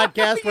live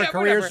podcast where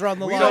careers are on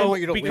the line. Don't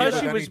want you to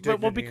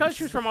because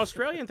she was from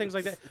Australia and things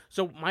like that.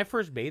 So my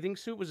first bathing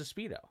suit was a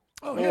Speedo.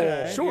 Oh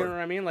yeah, sure. You know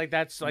what I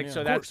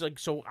mean?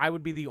 So I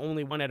would be the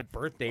only one at a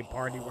birthday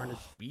party wearing a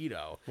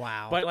Speedo.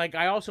 Wow. But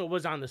I also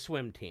was on the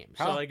swim team,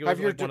 so it was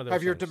one of those.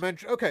 Have your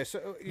dimension? Okay,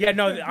 so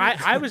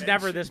I was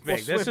never this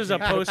big. This is a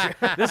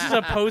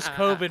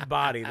post-COVID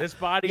body. This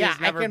body has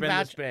never been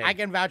this big. I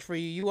can vouch for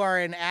you. You are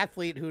an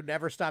athlete who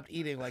never stopped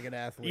eating like an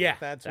athlete. Yeah,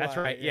 that's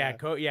right. Yeah,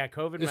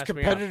 COVID is messed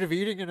competitive me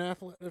up. eating an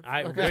athlete?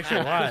 I wish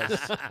it was.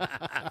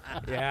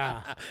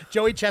 Yeah.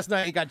 Joey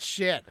Chestnut ain't got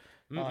shit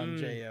on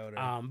Jay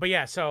Yoder. But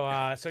yeah,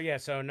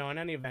 so no. In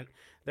any event,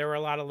 there were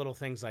a lot of little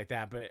things like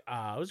that, but it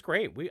was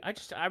great.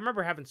 I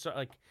remember having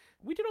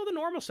we did all the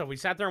normal stuff. We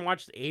sat there and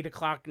watched 8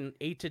 o'clock and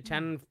 8 to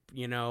 10.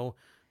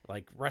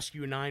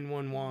 Rescue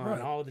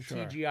 911, all the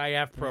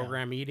TGIF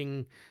program,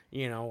 eating,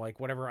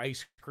 whatever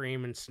ice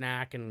cream and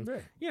snack, and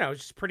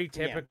it's just pretty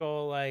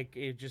typical.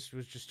 It just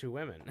was just 2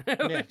 women.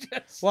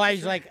 Well, I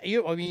was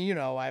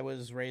I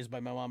was raised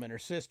by my mom and her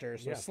sister,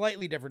 so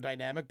slightly different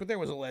dynamic, but there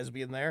was a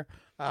lesbian there.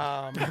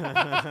 One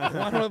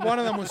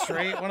of them was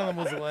straight, one of them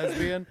was a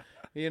lesbian.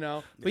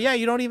 But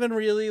you don't even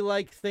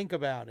really think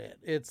about it.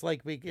 It's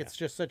it's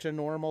just such a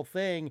normal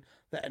thing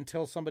that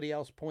until somebody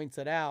else points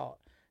it out,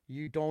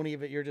 you don't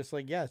even. You're just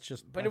it's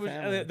just. But it was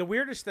the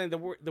weirdest thing.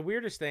 The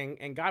weirdest thing,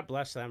 and God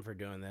bless them for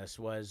doing this.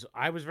 Was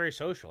I was very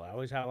social. I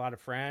always had a lot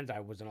of friends. I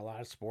was in a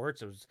lot of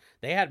sports.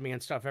 They had me in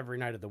stuff every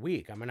night of the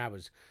week. I mean, I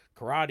was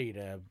karate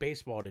to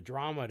baseball to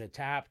drama to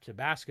tap to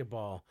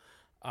basketball.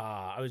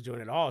 I was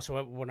doing it all.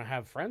 So when I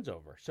have friends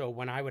over, so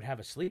when I would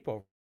have a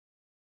sleepover,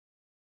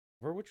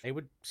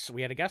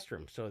 we had a guest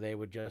room, so they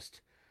would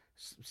just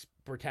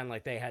pretend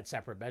like they had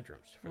separate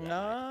bedrooms. For that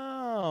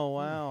night. Oh,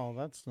 wow,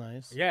 that's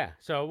nice. Yeah.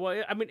 So,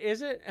 well, I mean,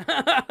 is it?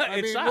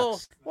 It mean,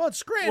 sucks. Well,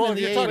 it's great Well, in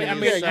if the you're talking, 80s. I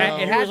mean, yeah,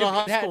 it you had was to a be-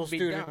 high it had school to be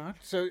student. done.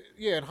 So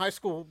yeah, in high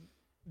school,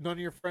 none of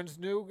your friends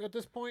knew at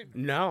this point.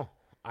 No,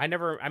 I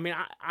never. I mean,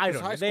 I 'Cause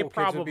don't high know. They school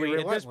kids would be probably at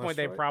this relentless, point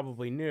they right?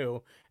 probably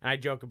knew, and I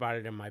joke about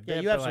it in my bit.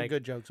 yeah, you have but, some like,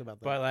 good jokes about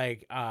that. But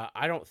like,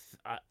 I don't.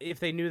 If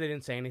they knew, they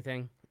didn't say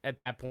anything at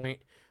that point.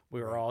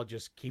 We were all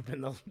just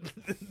keeping the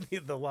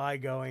the lie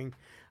going.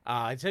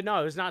 I said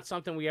no, it was not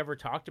something we ever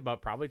talked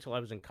about. Probably till I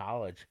was in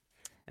college,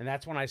 and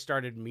that's when I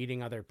started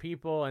meeting other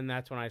people, and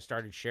that's when I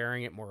started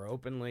sharing it more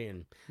openly.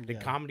 And the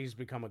comedy's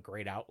become a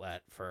great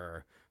outlet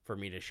for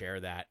me to share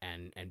that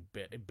and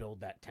build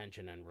that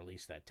tension and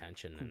release that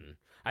tension. And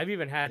I've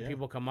even had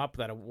people come up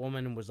that a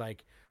woman was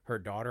like, her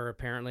daughter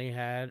apparently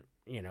had,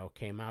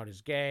 came out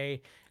as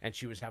gay, and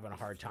she was having a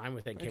hard time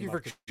with it. Thank Came you up for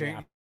to me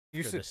changing. You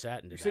after the said,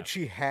 set and you did said that.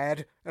 she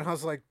had, and I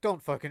was like, don't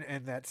fucking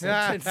end that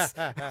sentence.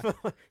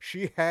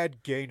 She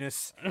had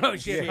gayness. Oh,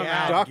 shit.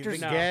 Yeah,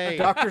 Doctors, no. Gay.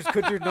 doctors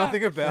could do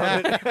nothing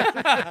about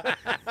it.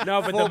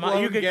 No, but the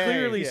mom, you Full-blown could gay.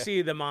 clearly Yeah.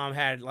 see the mom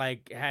had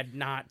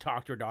not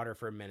talked to her daughter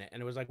for a minute,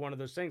 and it was like one of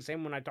those things.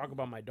 Same when I talk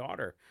about my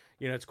daughter,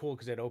 it's cool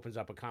because it opens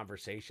up a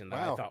conversation that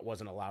Wow. I thought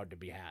wasn't allowed to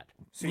be had.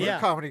 So your Yeah.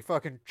 comedy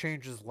fucking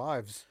changes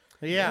lives.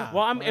 Yeah.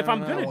 Well, if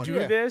I'm gonna know. do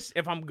Yeah. this,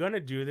 I'm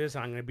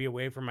gonna be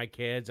away from my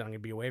kids. I'm gonna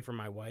be away from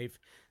my wife.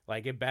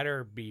 Like, it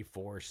better be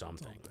for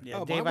something. Yeah,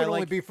 Oh, Dave, mine I would only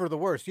like. be for the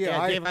worst. Yeah,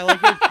 Yeah, I, Dave, I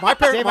like your. my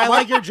parents. Dave, I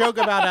like your joke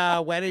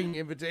about wedding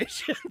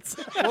invitations.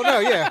 Well, no,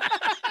 yeah.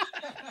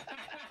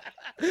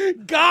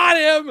 Got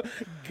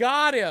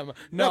him.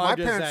 No, my I'm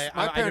just parents, saying.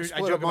 my parents I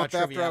split a joke about month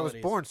after I was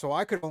trivialities. born, so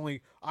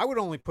I would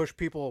only push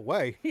people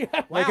away. Yeah.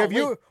 Like, Wow, if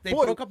you, wait, they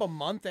boy, broke up a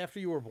month after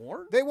you were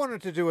born. they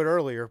wanted to do it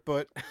earlier,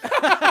 but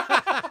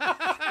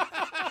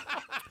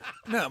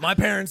No, my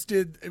parents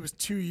did. It was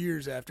 2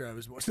 years after I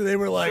was born, so they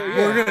were like, So,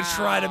 "We're gonna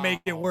try to make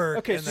it work."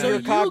 Okay, and so So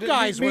then- you're you cogn-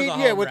 guys me- were the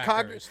yeah, home with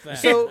wreckers cogn- then.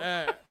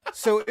 so-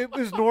 so it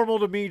was normal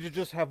to me to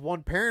just have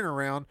one parent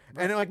around,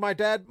 and like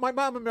my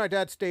mom and my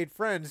dad stayed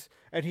friends,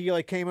 and he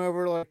like came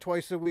over like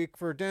twice a week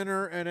for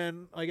dinner, and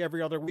then like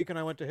every other weekend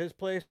I went to his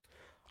place.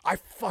 I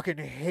fucking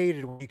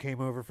hated when he came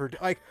over for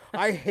like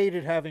I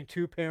hated having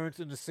two parents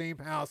in the same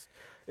house.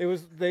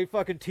 They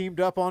fucking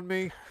teamed up on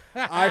me.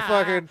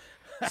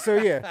 So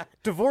yeah,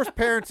 divorced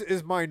parents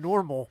is my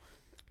normal.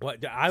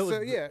 What I was.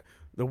 So yeah,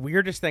 The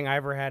weirdest thing I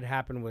ever had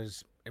happen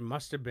was, it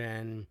must have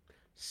been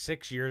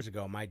 6 years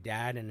ago. My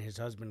dad and his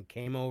husband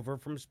came over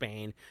from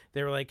Spain.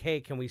 They were like,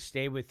 "Hey, can we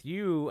stay with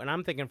you?" And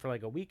I'm thinking for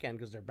like a weekend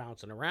because they're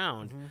bouncing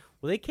around.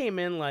 Well, they came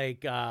in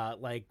like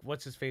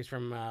what's his face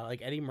from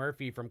like Eddie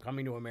Murphy from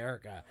Coming to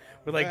America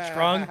with like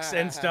trunks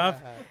and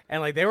stuff,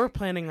 and like they were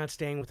planning on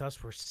staying with us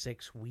for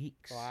 6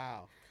 weeks.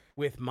 Wow.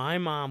 With my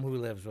mom who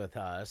lives with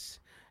us.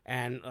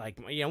 And like,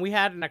 we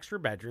had an extra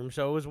bedroom,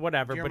 so it was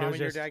whatever. Do your but mom it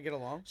was and just your dad get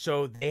along?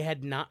 so they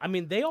had not. I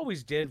mean, they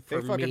always did they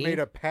for fucking me. made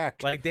a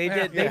pact. Like they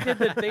did,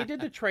 they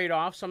did the trade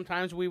off.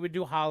 Sometimes we would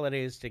do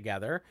holidays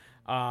together.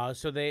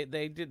 So they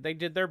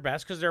did their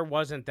best because there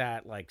wasn't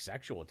that like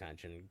sexual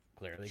tension.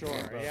 Clearly, Sure.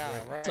 Yeah.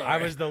 Right. I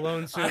was the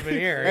lone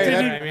souvenir. Hey, you know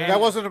that,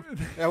 what I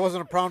mean? that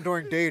wasn't a problem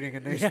during dating,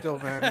 and they still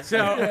managed.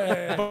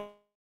 So,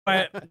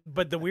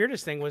 but the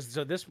weirdest thing was,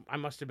 so this, I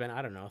must have been,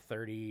 I don't know,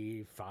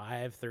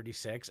 35,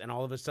 36, and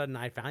all of a sudden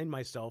I find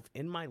myself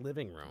in my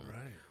living room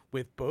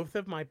with both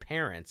of my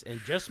parents, and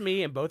just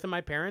me and both of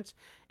my parents,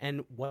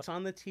 and what's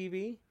on the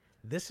TV?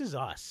 This Is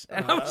Us.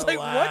 And I was like,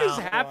 what is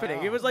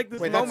happening? It was like this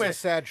Wait, moment. that's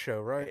a sad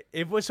show, right?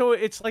 It was, so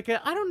it's like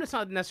it's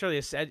not necessarily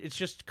a sad, it's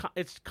just,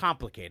 it's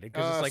complicated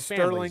because it's like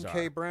Sterling families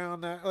K. are.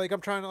 Brown.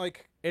 I'm trying to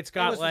like. It's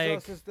got This Is like,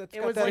 Us is- that's It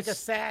got was that like a s-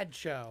 sad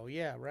show.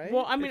 Yeah. Right.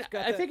 well, I mean, It's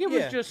got I that- think it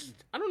was yeah. just,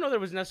 I don't know that it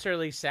was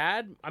necessarily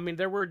sad. I mean,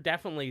 there were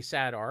definitely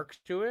sad arcs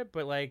to it,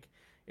 but like,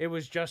 it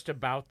was just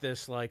about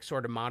this like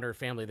sort of modern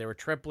family. They were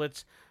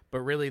triplets, but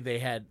really they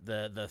had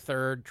the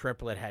third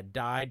triplet had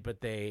died,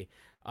 but they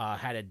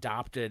had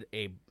adopted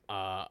a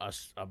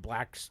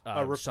black son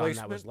that was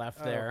replacement? left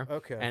Oh, there,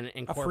 okay. and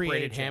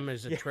incorporated agent. him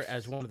as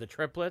as one of the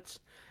triplets.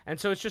 And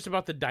so it's just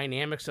about the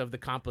dynamics of the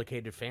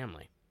complicated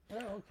family.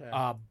 Oh,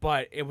 okay.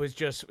 But it was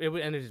just it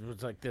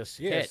was like this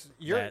Yes, hit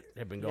you're- that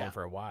had been going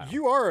for a while.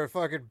 You are a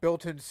fucking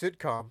built-in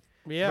sitcom.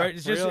 yeah. Right,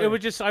 it's just really. it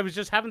was just I was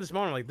just having this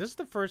moment like, this is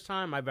the first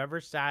time I've ever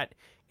sat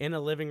in a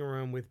living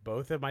room with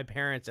both of my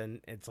parents,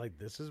 and it's like,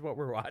 this is what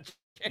we're watching.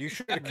 You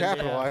should have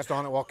capitalized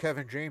on it while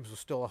Kevin James was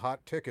still a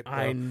hot ticket. Though.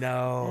 I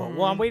know.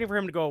 Well, I'm waiting for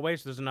him to go away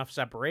so there's enough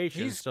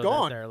separation. He's so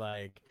gone. That they're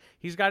like,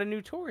 he's got a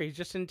new tour. He's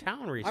just in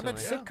town I recently. meant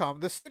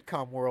sitcom. The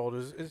sitcom world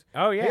is.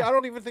 Oh yeah. Hey, I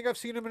don't even think I've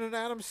seen him in an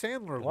Adam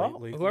Sandler Well,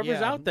 lately. whoever's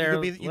Yeah, out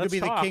there, You could be let's the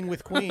talk. king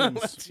with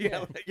queens.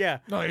 yeah.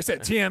 No, like I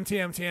said,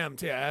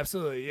 TM. Yeah,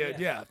 absolutely.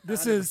 Yeah.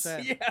 This is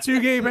 100%. two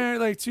gay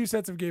parents, like two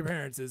sets of gay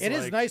parents. It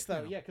is nice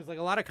though, yeah, because like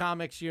a lot of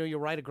comics, you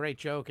write a great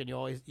joke, and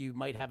you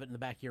might have it in the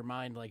back of your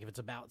mind, like if it's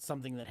about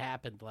something that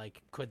happened,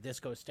 like could this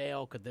go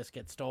stale? Could this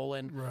get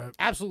stolen? Right.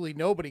 Absolutely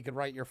nobody could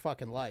write your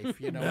fucking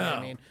life. You know what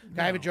I mean?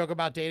 I have a joke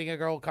about dating a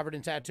girl covered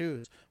in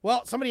tattoos.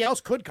 Well, somebody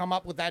else could come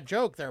up with that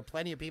joke. There are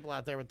plenty of people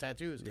out there with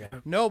tattoos. Yeah.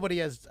 Nobody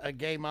has a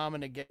gay mom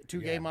and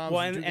two gay moms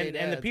and two gay dads.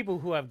 And the people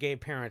who have gay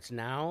parents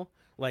now,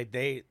 like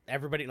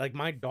everybody, like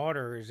my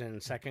daughter is in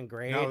second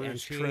grade, and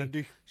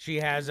she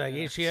has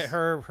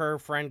her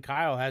friend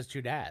Kyle has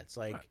two dads,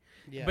 like.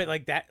 Yeah.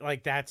 But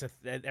that's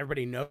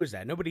everybody knows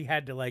that. Nobody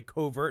had to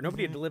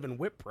nobody had to live in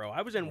Whitpro.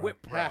 I was in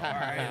Whitpro,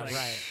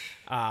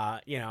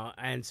 right?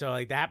 And so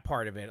like that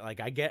part of it,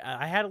 like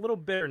I had a little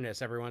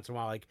bitterness every once in a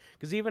while, like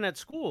because even at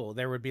school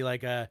there would be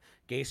like a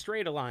gay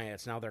straight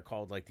alliance. Now they're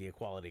called like the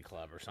Equality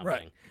Club or something.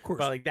 Right. Of course.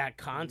 But like that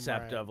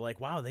concept of like,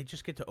 wow, they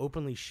just get to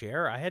openly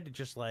share. I had to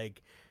just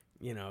like,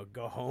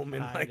 go home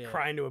and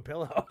cry into a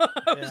pillow.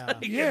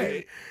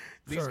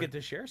 These get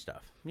to share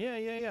stuff.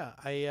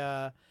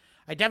 Yeah.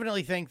 I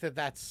definitely think that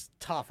that's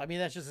tough. I mean,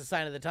 that's just a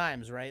sign of the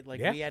times, right?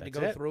 Like we had to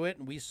go through it,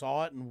 and we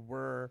saw it, and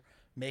we're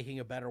making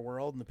a better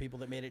world, and the people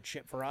that made it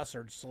shit for us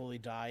are slowly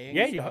dying.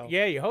 Yeah,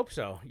 you hope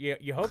so.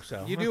 You hope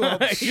so. You do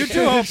hope. You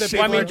do hope that.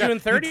 Well, I mean, June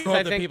 30th.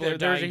 I think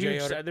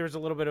there was a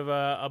little bit of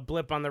a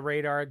blip on the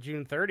radar.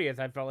 June 30th,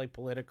 I felt like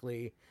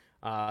politically,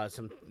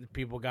 some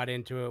people got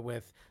into it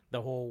with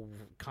the whole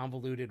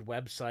convoluted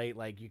website.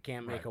 Like you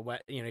can't make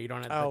you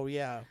don't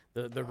have.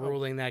 The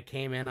ruling that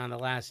came in on the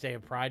last day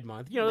of Pride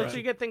Month. So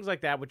you get things like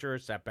that, which are a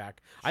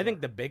setback. Sure. I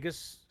think the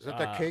biggest is that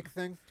the cake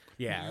thing.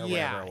 Yeah,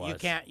 it was.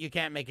 You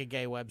can't make a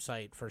gay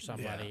website for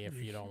somebody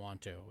if you don't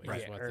want to.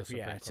 Right.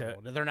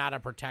 They're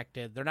not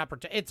protected. They're not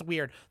protected. It's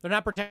weird. They're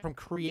not protected from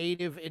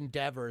creative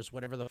endeavors,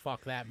 whatever the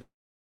fuck that means.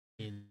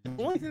 The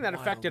only thing that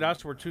affected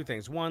us were two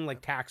things. One, like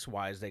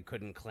tax-wise, they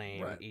couldn't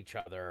claim each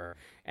other.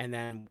 And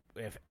then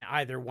if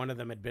either one of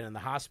them had been in the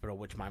hospital,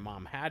 which my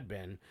mom had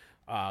been,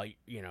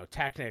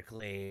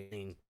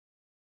 technically,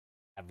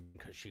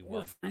 because she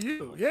was. For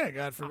you. Yeah,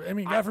 God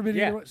forbid. God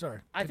forbid. Sorry.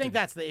 I think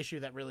that's the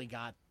issue that really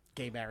got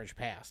gay marriage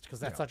passed,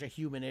 because that's such a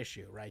human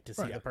issue, right? To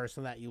see the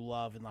person that you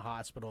love in the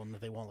hospital and that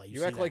they won't let you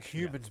see. You act like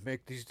humans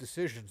make these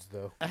decisions,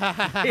 though.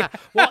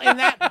 Well, in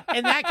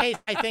that case,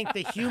 I think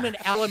the human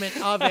element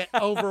of it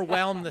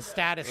overwhelmed the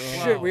status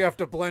quo. Shit, we have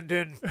to blend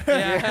in.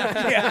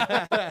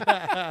 That's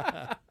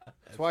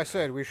why I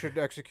said we should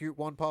execute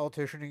one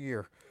politician a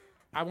year.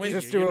 I'm with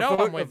Just you. Do I'm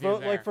a with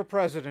vote you like for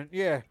president.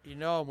 Yeah.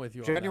 I'm with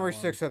you. January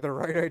 6th had the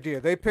right idea.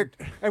 They picked,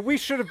 and we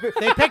should have been.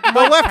 They picked the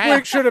left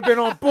wing should have been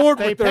on board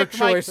with their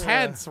choice. Mike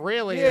Pence,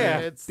 really.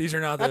 Yeah. These are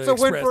not. That's a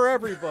win for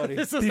everybody.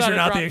 These are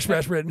not the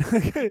express written.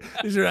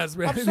 These are not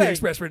the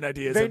express written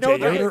ideas. They of know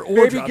Yoder or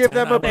maybe give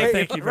them a pay.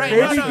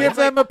 Maybe give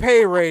them a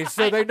pay raise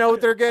so they know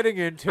what they're getting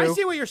into. I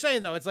see what you're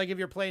saying though. It's like if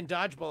you're playing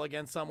dodgeball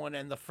against someone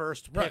and the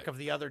first pick of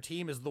the other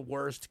team is the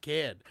worst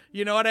kid.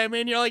 You know what I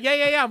mean? You're like,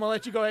 yeah, I'm gonna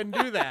let you go ahead and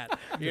do that.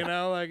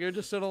 Like you're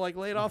just sort of like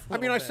laid off.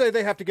 I say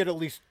they have to get at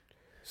least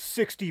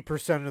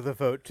 60% of the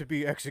vote to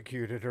be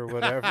executed or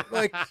whatever.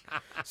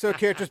 So it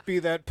can't just be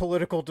that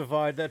political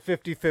divide, that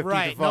 50-50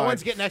 divide. No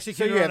one's getting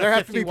executed. So there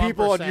have to be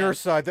people on your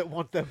side that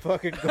want them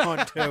fucking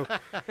gone too.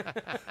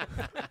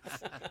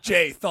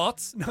 Jay,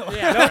 thoughts? No.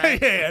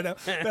 Yeah, no,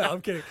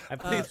 I'm kidding.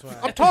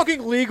 I'm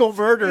talking legal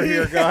murder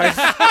here, guys.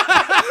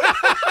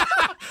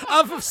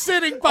 Of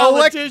sitting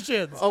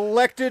politicians.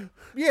 Elected,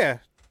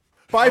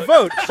 by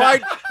vote, by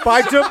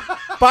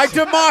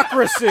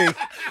democracy.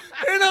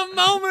 In a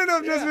moment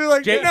of just being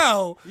like,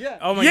 no. Yeah.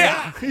 Oh my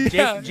God.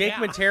 Jake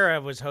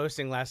Matera was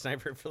hosting last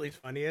night for Philly's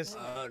Funniest,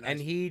 and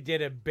he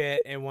did a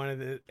bit in one of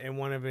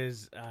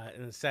his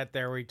in the set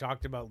there where he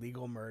talked about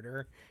legal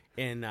murder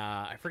in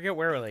I forget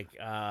where,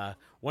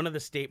 one of the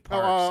state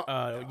parks,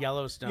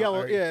 Yellowstone.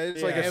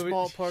 It's like a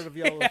small part of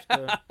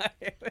Yellowstone.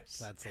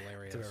 That's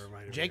hilarious.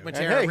 Jake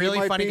Matera,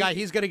 really funny guy.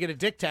 He's gonna get a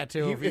dick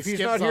tattoo if he's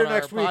not here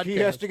next week. He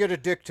has to get a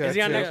dick tattoo. Is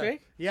he on next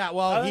week? Yeah,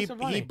 well,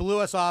 he blew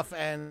us off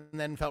and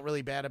then felt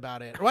really bad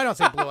about it. Well, I don't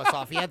say blew us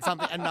off. He had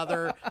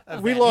another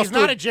event. He's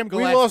not a Jim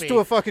Gillespie. We lost to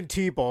a fucking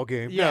T-ball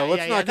game.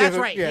 Let's not give That's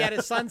right. Yeah. He had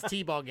his son's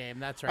T-ball game.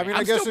 That's right. I mean,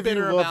 I guess if you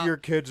love your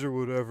kids or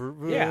whatever.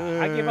 Yeah,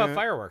 I give up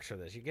fireworks for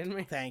this. You kidding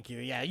me? Thank you.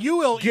 Yeah, you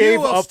will. Gave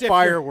up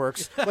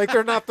fireworks. Like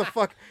they're not the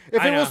fuck.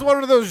 If it was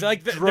one of those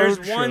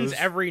there's ones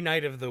every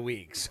night of the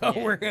week, so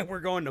we're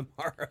going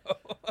tomorrow.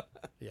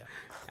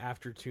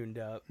 After tuned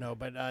up. No,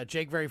 but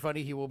Jake, very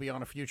funny. He will be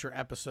on a future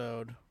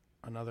episode.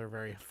 Another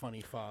very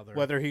funny father.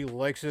 Whether he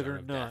likes it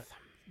or not.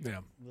 Yeah.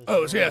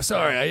 Oh, yeah.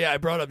 Sorry. I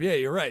brought up. Yeah,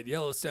 you're right.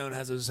 Yellowstone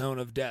has a zone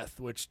of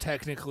death, which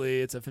technically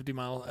it's a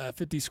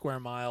 50 square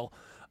mile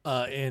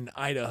in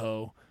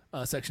Idaho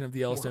section of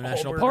the Yellowstone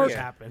National Park.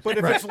 But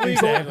if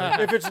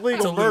it's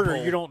legal,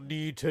 murder, you don't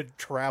need to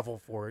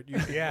travel for it.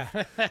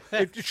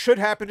 It should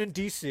happen in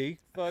D.C.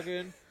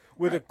 Fucking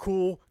with a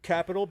cool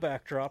Capitol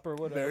backdrop or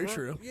whatever. Very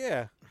true.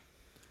 Yeah.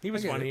 He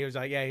was funny. He was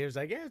like,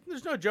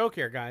 there's no joke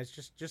here, guys.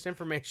 Just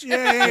information.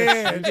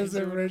 Yeah. Just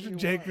information.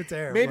 Jake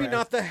Matera. Maybe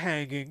not the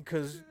hanging,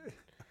 because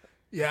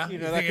that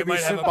could be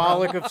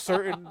symbolic of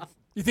certain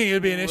You think it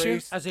would be an issue?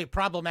 race. I say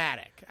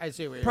problematic. I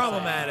see what you're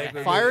Problematic. saying. would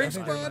be- Firing I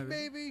think that squad, might be-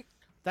 maybe.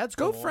 That's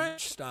Go cool.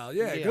 French style.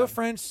 Yeah, Yeah. go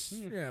French.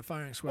 Yeah,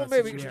 firing squad. Well,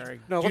 maybe.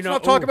 situation. No, Do you let's know-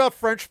 not talk ooh. about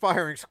French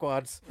firing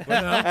squads.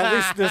 At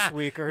least this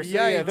week or so.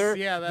 Yeah, Yikes, they're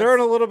yeah, they're in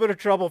a little bit of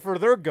trouble for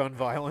their gun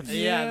violence.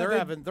 Yeah, Yeah,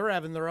 they're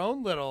having their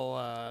own little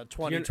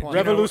 2020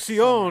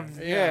 Revolution.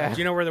 summer. Yeah. Do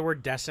you know where the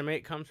word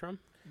decimate comes from?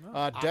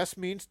 Des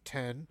means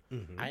 10.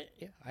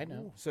 I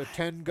know. So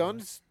 10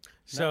 guns.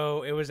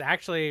 So it was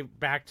actually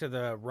back to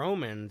the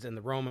Romans and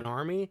the Roman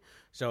army.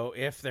 So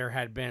if there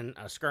had been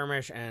a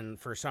skirmish and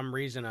for some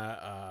reason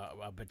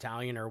a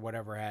battalion or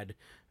whatever had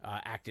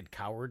acted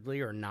cowardly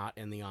or not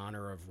in the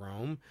honor of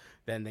Rome,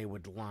 then they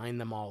would line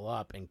them all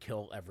up and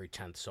kill every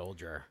 10th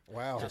soldier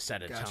Wow. to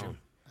set a tone.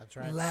 That's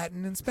right.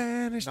 Latin and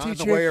Spanish Not in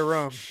teacher. the way of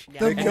Rome. The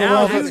They And killed now,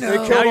 all you the, know. they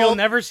now killed you'll all,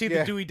 never see the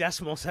yeah. Dewey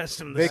Decimal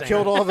System the they same.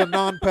 killed all the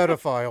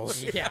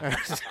non-pedophiles. Yeah.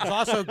 It's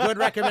also a good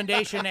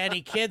recommendation to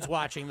any kids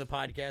watching the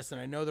podcast, and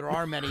I know there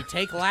are many.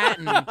 Take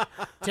Latin.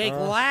 Take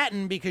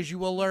Latin because you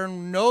will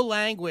learn no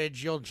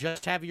language. You'll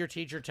just have your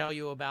teacher tell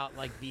you about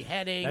like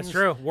beheadings. That's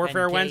true.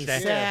 Warfare and gay Wednesday.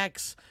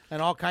 sex,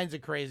 and all kinds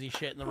of crazy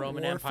shit in the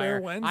Roman Warfare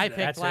Empire. Wednesday. I picked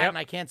That's- Latin.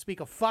 yep. I can't speak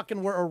a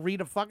fucking word or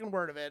read a fucking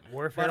word of it.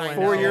 Warfare but I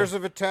Wednesday. 4 know. years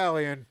of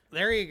Italian.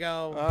 There you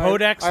go.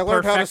 Codex I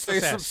learned how to say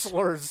Perfectus some Est.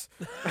 slurs.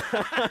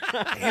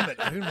 Damn it!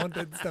 I didn't want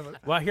that stuff.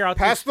 Well, here I'll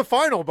Past the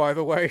final, by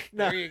the way.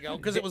 there you go.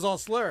 Because it was all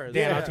slurs.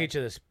 Dan, Yeah. I'll teach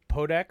you this.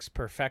 Codex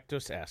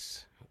Perfectus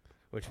Est,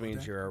 which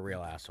means you're a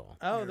real asshole.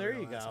 Oh, there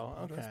you go.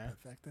 Okay.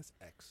 Perfectus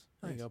X.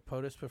 There you go.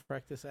 POTUS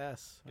perfectus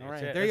S. All That's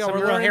right. it. There you That's go. some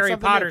We're real learning Harry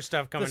something Potter new.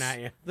 stuff coming The at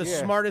you. The Yeah.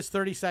 smartest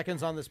 30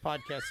 seconds on this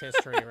podcast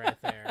history right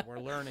there. We're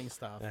learning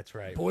stuff. That's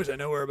right. Boys, I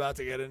know we're about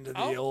to get into the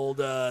Oh. old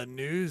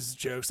news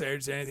jokes there.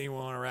 Is there anything you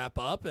want to wrap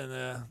up in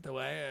the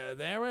way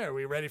there? Are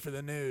we ready for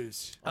the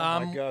news? Oh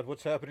my God,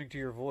 what's happening to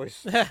your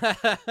voice? I'm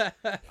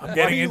are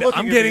getting you into. looking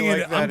I'm at getting me like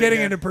into. that I'm getting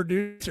again? into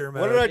producer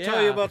mode. What did I tell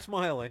you Yeah. about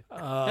smiling?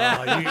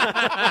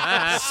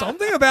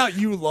 Something about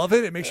you love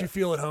it. It makes you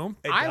feel at home.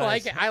 I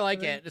like it. I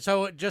like it.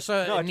 So just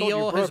No, I told you,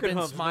 Neil has broken been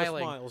humps, no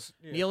smiling. smiles.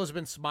 Yeah. Neil has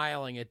been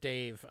smiling at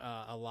Dave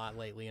a lot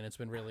lately, and it's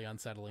been really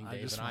unsettling,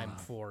 Dave, just and I'm smile.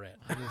 for it.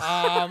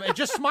 And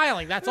just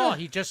smiling. That's all.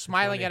 He's just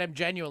smiling at him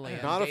genuinely.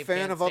 and Not a Dave fan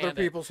can't of other stand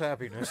it. people's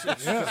happiness.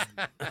 It's Yeah.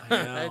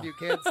 And you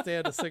can't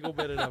stand a single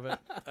minute of it.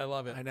 I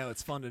love it. I know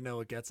it's fun to know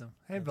what gets them.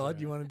 Hey, bud,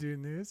 you want to do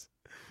news?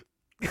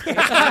 roll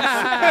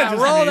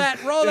that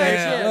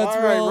Yeah, shit. let's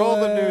All right, roll roll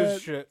the it.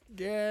 news shit.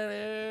 Get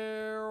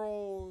it.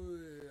 Roll it.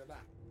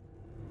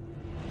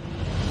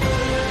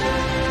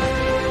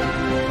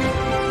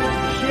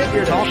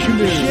 You're talking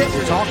news.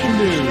 You're talking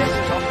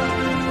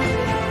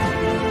news.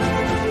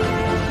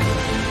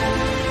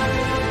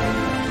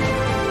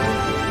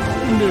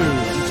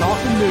 News.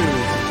 Talking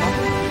news.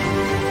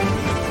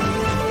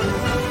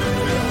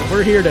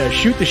 We're here to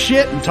shoot the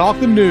shit and talk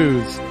the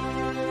news. All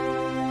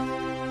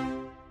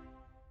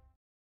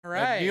And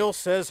right. Neil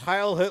says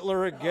Heil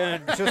Hitler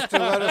again, just to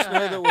let us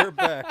know that we're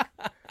back.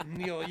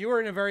 Neil, you were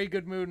in a very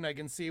good mood, and I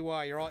can see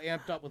why. You're all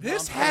amped up with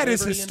This Mom hat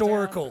is Liberty in town.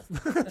 historical.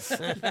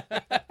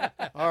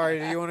 All right,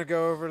 do you want to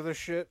go over the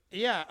shit?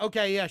 Yeah,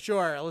 okay, yeah,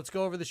 sure. Let's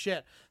go over the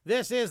shit.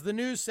 This is the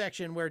news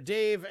section where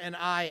Dave and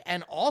I,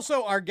 and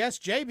also our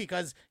guest Jay,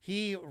 because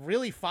he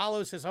really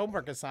follows his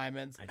homework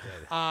assignments. I did.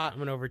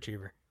 I'm an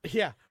overachiever.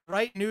 Yeah,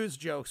 write news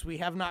jokes. We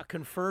have not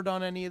conferred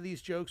on any of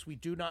these jokes. We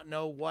do not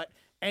know what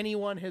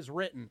anyone has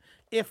written.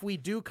 If we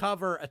do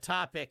cover a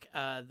topic,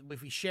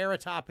 if we share a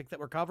topic that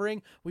we're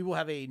covering, we will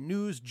have a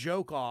news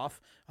joke off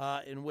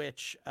in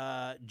which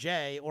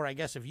Jay, or I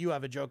guess if you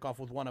have a joke off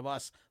with one of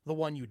us, the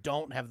one you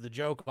don't have the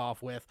joke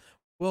off with,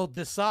 will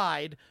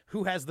decide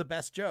who has the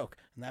best joke,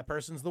 and that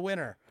person's the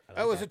winner.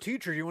 Oh, as a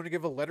teacher, you want to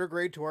give a letter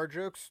grade to our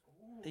jokes?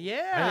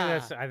 Yeah.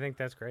 I think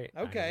that's great.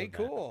 I Okay, love that.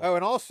 cool. Oh,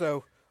 and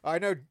also, I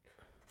know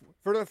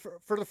for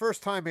the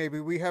first time,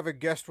 maybe we have a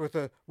guest with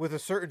a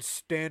certain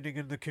standing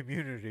in the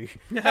community.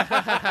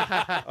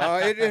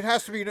 It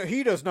has to be.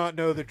 He does not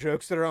know the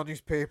jokes that are on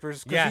these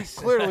papers. 'Cause Yes,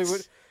 he clearly that's-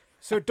 would.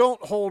 So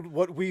don't hold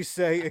what we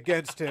say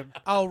against him.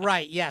 Oh,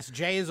 right. Yes.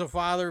 Jay is a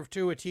father of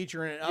two, a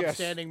teacher, and an Yes.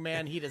 upstanding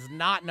man. He does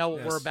not know what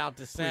we're Yes, about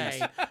to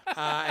say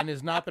and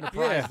has not been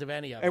apprised of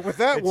any of it. And with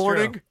that It's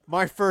warning, true.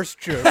 my first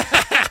joke.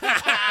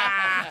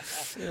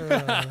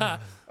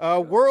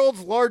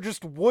 World's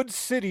largest wood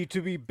city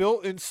to be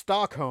built in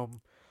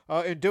Stockholm.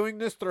 In doing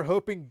this, they're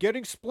hoping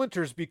getting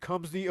splinters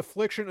becomes the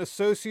affliction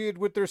associated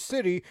with their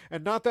city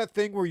and not that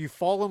thing where you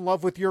fall in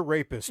love with your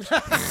rapist.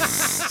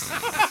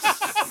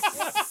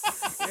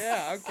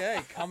 Yeah,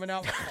 okay. Coming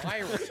out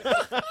pirate.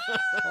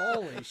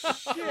 Holy shit.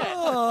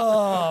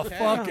 Oh, Okay.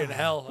 fucking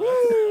hell.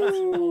 That's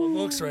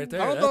looks right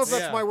there. I don't know if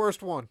that's Yeah. my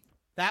worst one.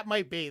 That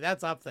might be.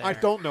 That's up there. I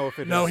don't know if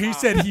it is. No, he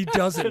said he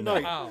doesn't know.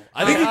 Tonight. Oh.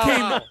 I think he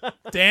Oh, came.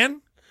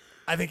 Dan,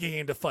 I think he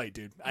came to fight,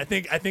 dude. I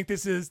think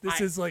this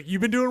is like you've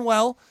been doing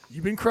well.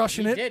 You've been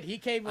crushing He it. did. He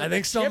came with I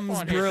think a chip something's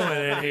on his brewing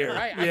shoulder, in here.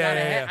 Right?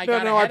 Yeah. I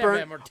got I ahead of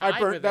him or tied with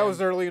burnt. That him.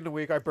 was early in the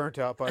week. I burnt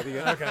out by the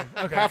end. Okay.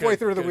 Halfway good,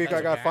 through the good. week,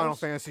 I That's got okay. Final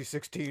Fantasy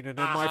 16, and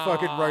then my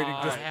fucking writing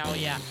just. Hell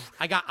yeah.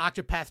 I got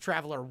Octopath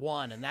Traveler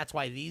 1, and that's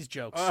why these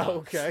jokes Oh, suck.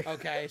 okay.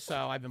 Okay,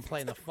 so I've been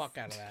playing the fuck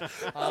out of that.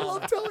 I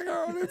love telling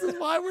our audiences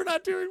why we're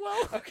not doing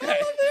well. Okay,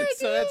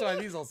 so that's why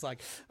these all suck.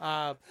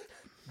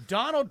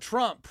 Donald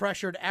Trump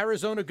pressured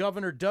Arizona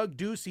Governor Doug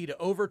Ducey to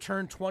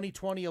overturn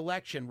 2020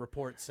 election,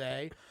 reports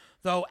say.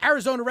 Though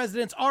Arizona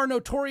residents are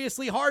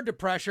notoriously hard to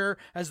pressure,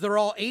 as they're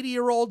all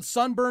 80-year-old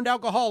sunburned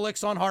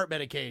alcoholics on heart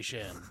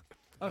medication.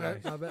 Okay,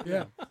 I bet.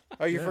 Yeah.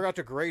 Oh, you forgot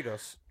to grade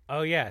us.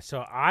 Oh yeah, so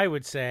I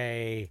would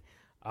say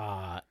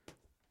A+.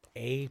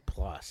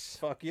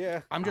 Fuck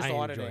yeah. I'm just I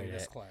auditing enjoyed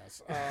this it.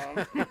 class.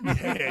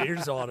 Yeah, you're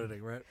just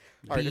auditing, right?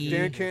 All right, if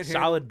Dan can't handle.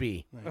 Solid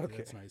B. Okay.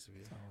 That's nice of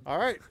you. All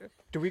right.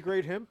 Do we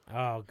grade him?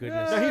 Oh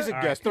goodness. No, he's a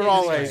All guest. right. They're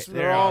all He's a A's. guest.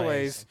 They're all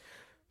A's.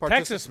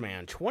 Texas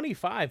man,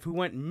 25, who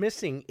went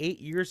missing 8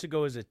 years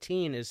ago as a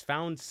teen, is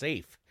found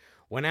safe.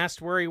 When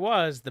asked where he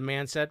was, the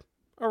man said,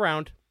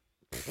 around.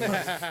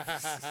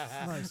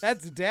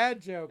 That's a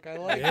dad joke. I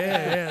like that.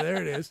 Yeah,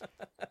 there it is.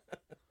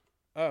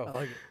 Oh. I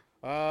like it.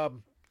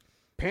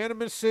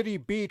 Panama City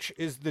Beach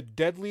is the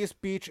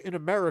deadliest beach in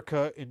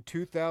America in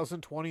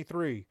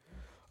 2023.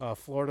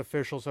 Florida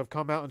officials have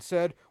come out and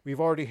said, we've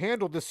already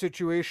handled this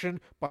situation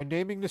by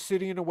naming the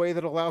city in a way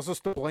that allows us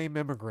to blame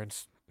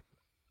immigrants.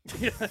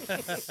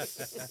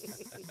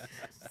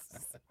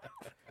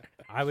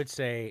 I would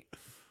say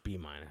B-.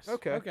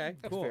 Okay,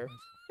 That's cool. fair.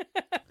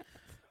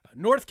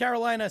 North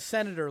Carolina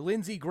Senator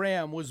Lindsey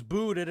Graham was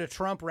booed at a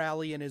Trump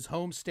rally in his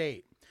home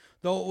state.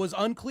 Though it was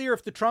unclear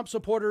if the Trump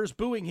supporters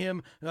booing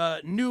him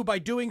knew by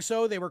doing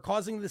so they were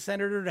causing the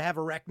senator to have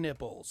erect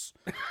nipples.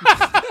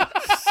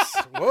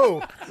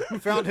 Whoa.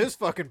 Found his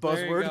fucking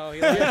There you buzzword. go. He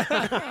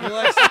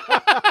likes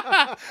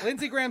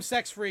Lindsey Graham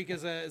sex freak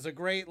is a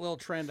great little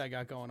trend I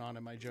got going on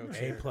in my jokes. A+.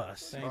 here.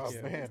 Thank Oh,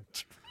 you. man.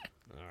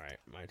 All right,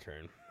 my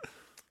turn.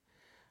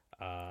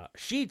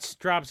 Sheetz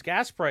drops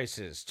gas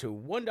prices to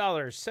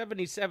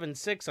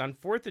 $1.77 on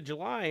 4th of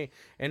July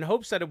in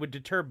hopes that it would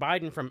deter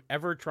Biden from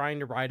ever trying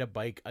to ride a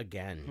bike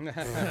again.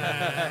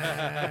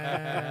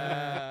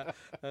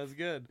 That's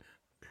good.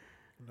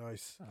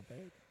 Nice.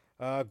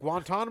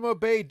 Guantanamo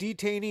Bay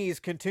detainees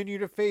continue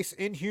to face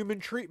inhuman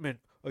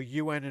treatment, a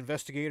UN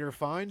investigator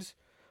finds.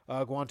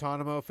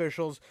 Guantanamo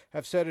officials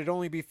have said it'd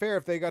only be fair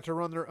if they got to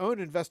run their own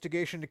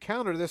investigation to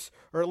counter this,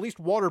 or at least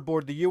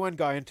waterboard the UN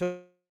guy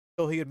until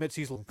he admits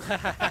he's... A-.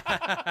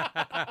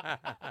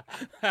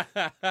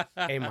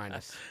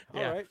 Yeah.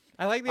 All right.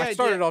 I like the I idea.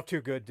 started off too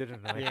good,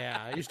 didn't I?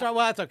 Yeah, you start.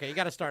 Well, that's okay. You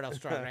got to start off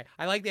strong, right?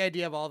 I like the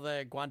idea of all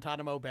the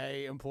Guantanamo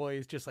Bay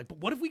employees just like, but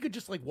what if we could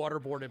just like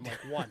waterboard him like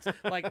once?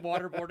 Like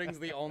waterboarding's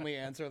the only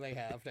answer they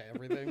have to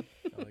everything.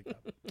 I like that.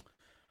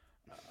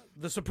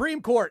 The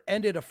Supreme Court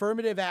ended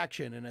affirmative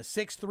action in a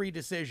 6-3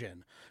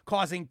 decision,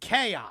 causing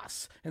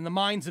chaos in the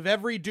minds of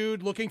every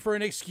dude looking for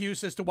an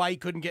excuse as to why he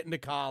couldn't get into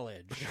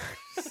college.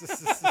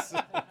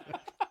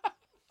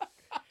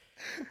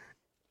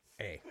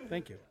 A.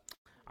 Thank you.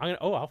 I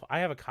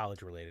have a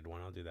college-related one.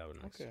 I'll do that one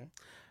next. Okay.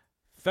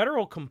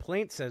 Federal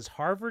complaint says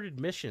Harvard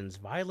admissions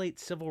violate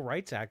Civil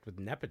Rights Act with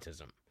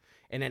nepotism.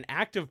 In an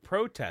act of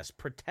protest,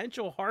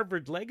 potential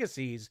Harvard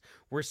legacies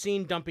were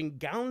seen dumping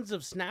gallons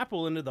of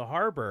Snapple into the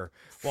harbor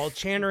while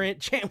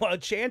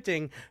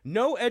chanting,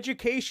 "No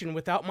education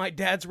without my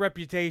dad's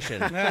reputation."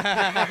 Nice.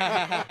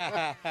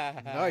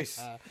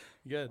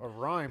 Good. A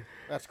rhyme.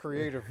 That's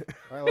creative.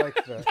 I like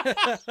that.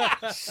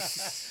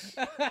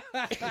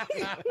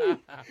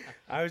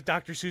 I was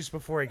Dr. Seuss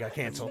before he got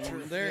canceled.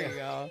 There you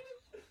go.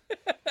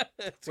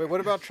 Wait,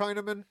 what about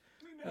Chinaman?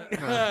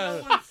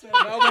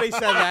 Nobody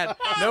said that.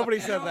 Nobody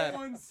said that.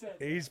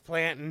 He's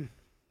planting.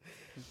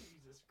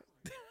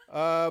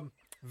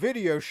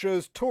 Video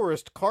shows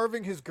tourist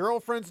carving his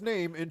girlfriend's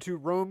name into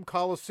Rome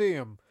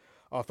Colosseum.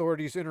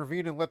 Authorities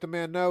intervene and let the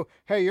man know,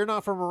 hey, you're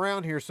not from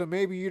around here, so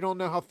maybe you don't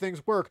know how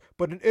things work,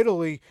 but in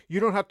Italy,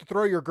 you don't have to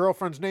throw your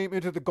girlfriend's name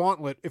into the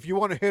gauntlet. If you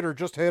want to hit her,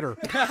 just hit her.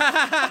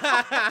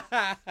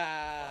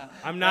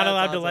 I'm not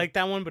allowed to like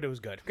that one, but it was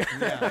good.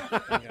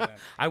 Yeah.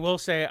 I will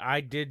say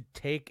I did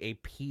take a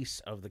piece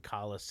of the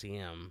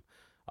Colosseum,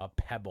 a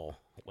pebble,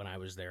 when I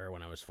was there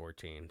when I was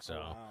 14.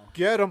 So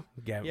Get him.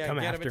 come Get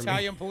after him,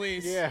 Italian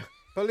police. Yeah.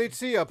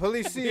 Policia.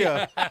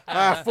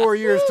 4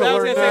 years to I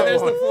was learn gonna say that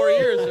there's one. the 4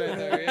 years right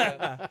there.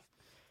 Yeah.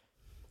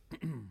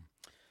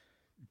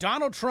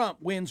 Donald Trump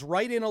wins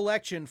write-in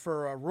election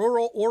for a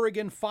rural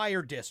Oregon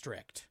fire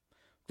district.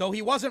 Though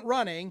he wasn't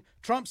running,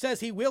 Trump says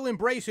he will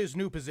embrace his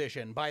new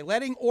position by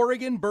letting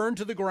Oregon burn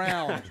to the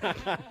ground.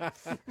 That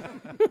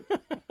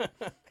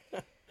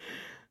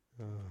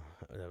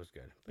was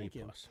good. Thank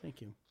you. B+.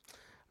 Thank you.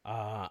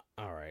 All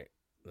right.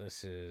 Let's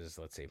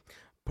see.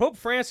 Pope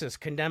Francis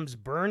condemns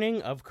burning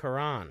of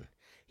Quran.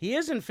 He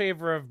is in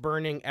favor of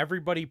burning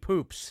everybody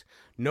poops.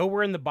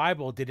 Nowhere in the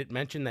Bible did it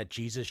mention that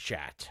Jesus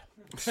shat.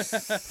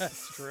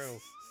 It's true.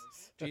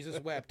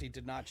 Jesus wept. He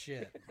did not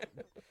shit.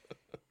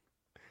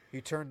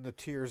 He turned the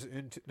tears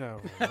into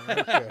no.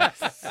 Okay.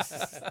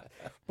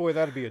 Boy,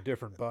 that'd be a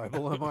different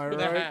Bible, am I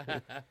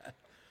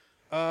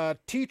right?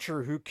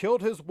 Teacher who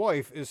killed his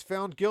wife is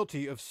found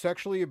guilty of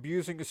sexually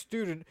abusing a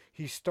student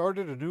he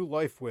started a new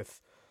life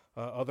with.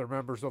 Other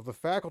members of the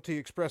faculty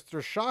expressed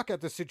their shock at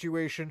the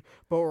situation,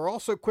 but were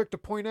also quick to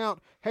point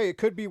out, hey, it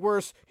could be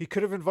worse. He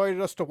could have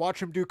invited us to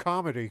watch him do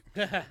comedy.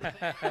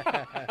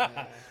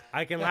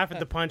 I can laugh at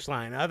the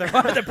punchline.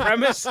 Otherwise, the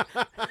premise,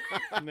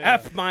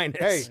 F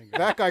minus. Hey,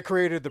 that guy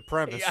created the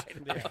premise.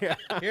 Yeah.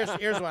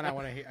 Here's one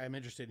I'm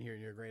interested in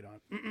hearing your grade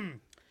on.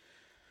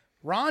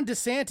 Ron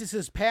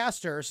DeSantis'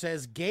 pastor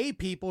says gay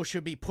people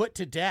should be put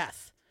to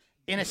death.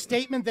 In a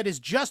statement that is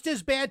just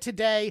as bad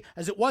today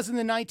as it was in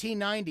the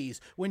 1990s,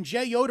 when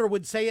Yoder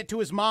would say it to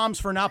his moms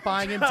for not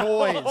buying him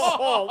toys.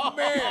 Oh,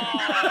 man.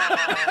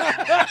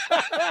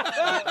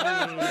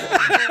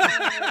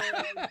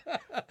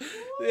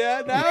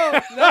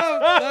 Yeah,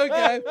 no,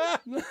 okay.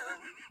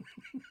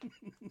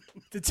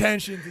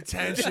 Detention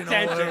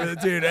all over the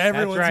dude.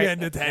 Everyone's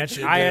getting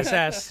detention.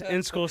 ISS,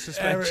 in-school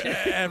suspension.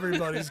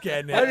 Everybody's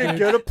getting it. I didn't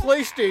get a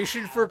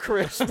PlayStation for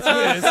Christmas.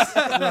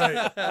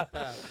 Right.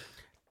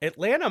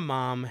 Atlanta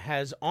mom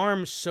has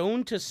arm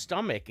sewn to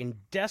stomach in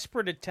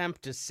desperate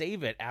attempt to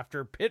save it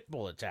after pit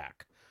bull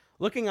attack.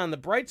 Looking on the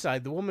bright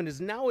side, the woman is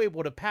now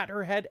able to pat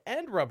her head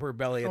and rub her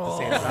belly at the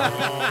same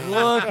time.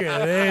 Look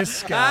at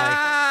this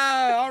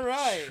guy. All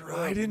right.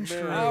 Tried and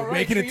true. All right,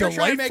 Making so it you're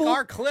trying to make delightful.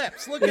 our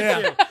clips. Look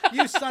at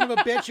you. You son of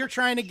a bitch. You're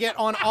trying to get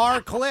on our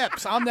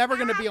clips. I'm never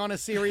going to be on a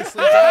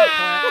seriously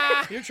bad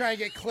clip. You're trying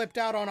to get clipped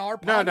out on our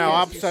podcast. No,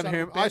 I'm you sending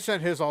son of him. a I bitch.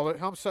 sent his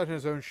I'm sending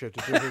his own shit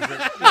to do his.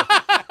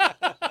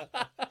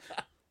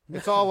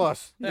 It's all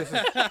us. This is,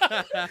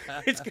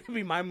 It's gonna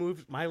be my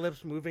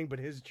lips moving, but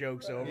his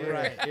joke's over.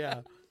 Right,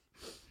 yeah.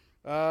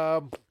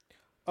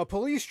 a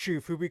police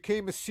chief who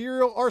became a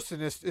serial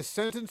arsonist is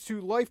sentenced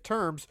to life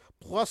terms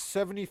plus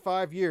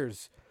 75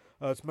 years.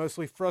 It's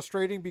mostly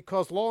frustrating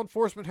because law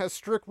enforcement has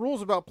strict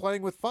rules about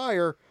playing with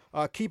fire.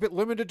 Keep it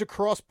limited to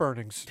cross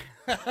burnings.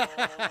 All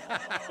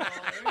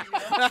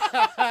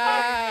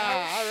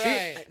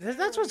right.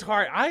 That's what's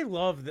hard. I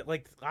love that.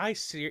 Like, I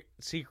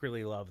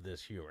secretly love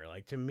this humor.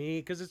 Like, to me,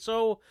 because it's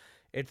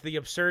the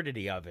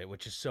absurdity of it,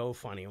 which is so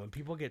funny. When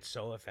people get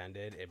so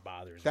offended, it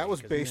bothers me. That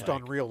was 'cause based it's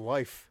on like- real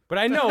life. But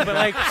I know, but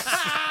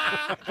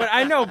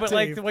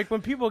like, like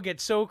when people get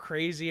so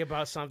crazy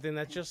about something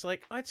that's just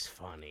like, oh, it's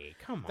funny.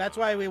 Come on. That's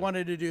why we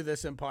wanted to do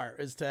this in part,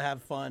 is to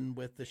have fun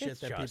with the shit It's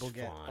that just people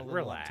get fun. a little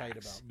Relax. uptight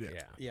about.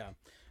 Yeah.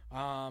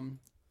 Yeah.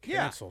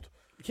 Canceled.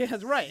 Yeah,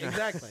 that's right.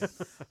 Exactly.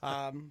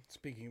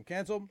 Speaking of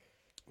canceled,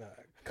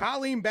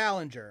 Colleen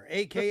Ballinger,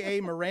 a.k.a.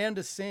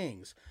 Miranda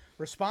Sings,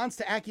 responds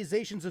to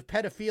accusations of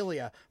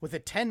pedophilia with a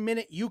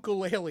 10-minute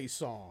ukulele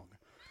song.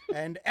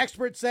 And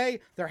experts say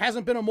there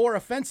hasn't been a more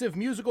offensive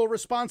musical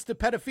response to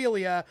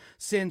pedophilia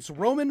since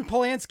Roman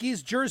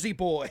Polanski's Jersey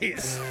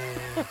Boys.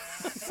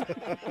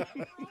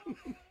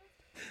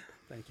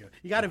 Thank you.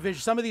 You got to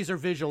some of these are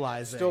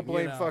visualizing. Still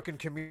blame fucking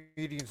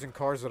comedians in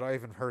cars that I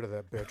even heard of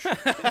that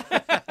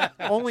bitch.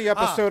 Only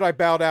episode I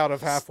bowed out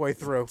of halfway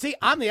through. See,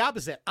 I'm the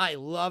opposite. I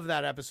love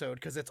that episode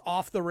because it's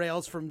off the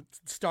rails from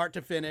start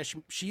to finish.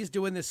 She's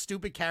doing this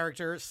stupid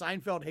character.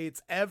 Seinfeld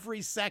hates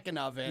every second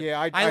of it. Yeah,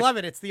 I love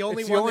it. It's the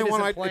only one that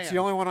isn't planned. It's the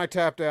only one I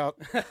tapped out.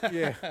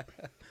 Yeah.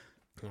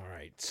 All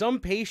right. Some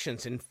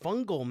patients in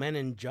fungal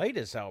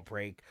meningitis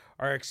outbreak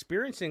are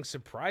experiencing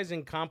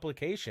surprising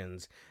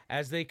complications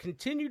as they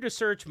continue to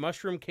search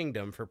Mushroom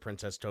Kingdom for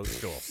Princess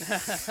Toadstool.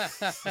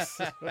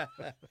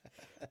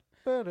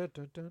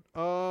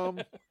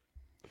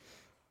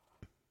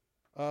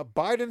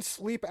 Biden's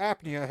sleep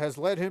apnea has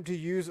led him to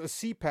use a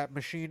CPAP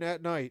machine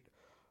at night.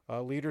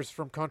 Leaders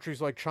from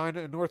countries like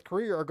China and North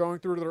Korea are going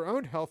through their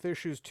own health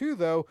issues too,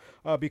 though,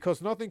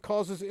 because nothing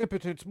causes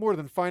impotence more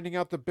than finding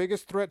out the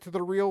biggest threat to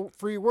the real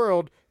free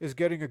world is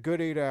getting a good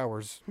 8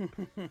 hours.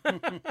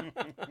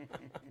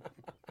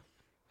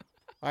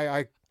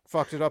 I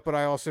fucked it up, but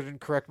I also didn't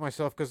correct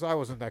myself because I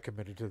wasn't that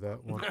committed to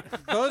that one.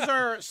 Those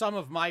are some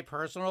of my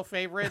personal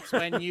favorites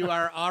when you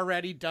are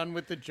already done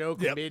with the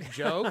joke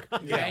mid-joke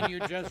and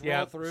you just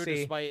roll through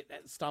despite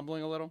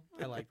stumbling a little.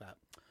 I like that.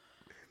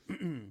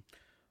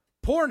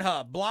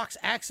 Pornhub blocks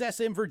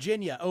access in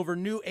Virginia over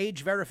new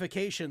age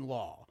verification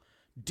law.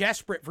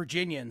 Desperate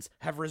Virginians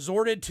have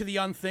resorted to the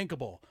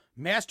unthinkable,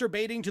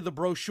 masturbating to the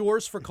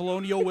brochures for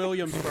Colonial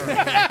Williamsburg.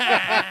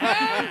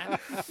 I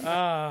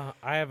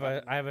have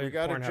a We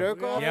got a Pornhub.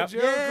 joke off? Yep.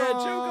 Joke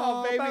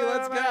off, baby.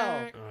 Let's go. All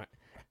right.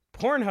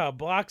 Pornhub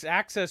blocks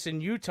access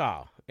in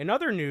Utah. In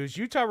other news,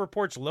 Utah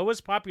reports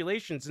lowest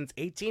population since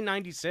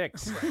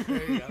 1896.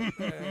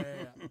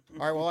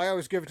 All right, well, I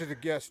always give it to the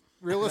guest.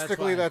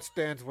 Realistically, That's that's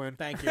Dan's win.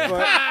 Thank you.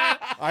 But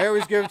I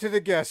always give it to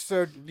the guest,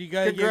 so You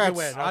guys congrats. can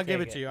win. I'll I'll give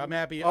take it to it. you. I'm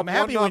happy. Up I'm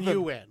happy when 1-0.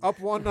 you win. Up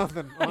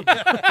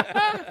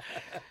 1-0.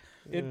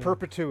 In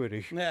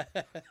perpetuity.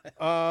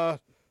 Noel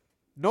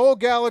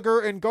Gallagher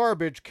and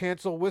Garbage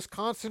cancel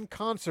Wisconsin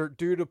concert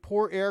due to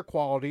poor air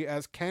quality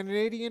as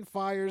Canadian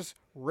fires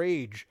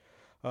rage.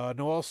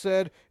 Noel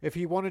said if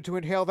he wanted to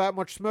inhale that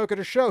much smoke at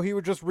a show, he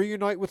would just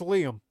reunite with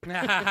Liam.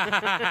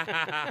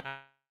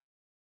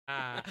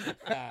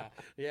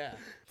 Yeah.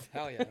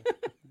 Hell yeah.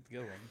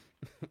 Good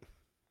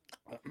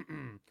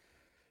one.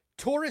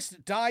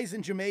 Tourist dies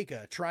in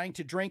Jamaica trying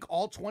to drink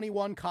all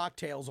 21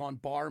 cocktails on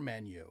bar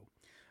menu.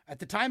 At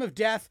the time of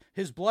death,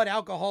 his blood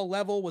alcohol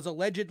level was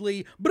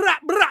allegedly brah,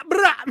 brah,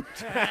 brah.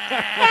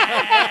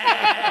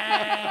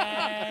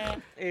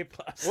 A+.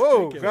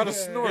 Whoa, got a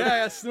snort.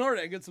 Yeah, snort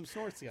it. Get some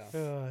snorts, yeah.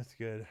 Oh, that's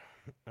good.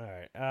 All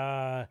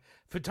right.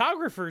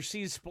 Photographer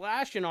sees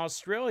splash in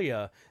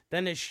Australia,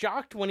 then is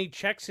shocked when he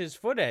checks his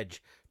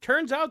footage.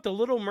 Turns out the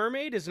Little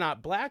Mermaid is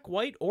not black,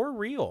 white, or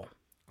real.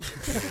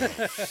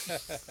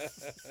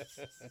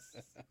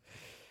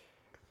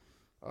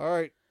 All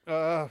right.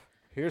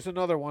 Here's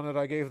another one that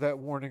I gave that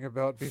warning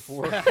about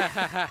before.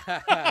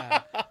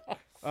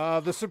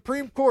 The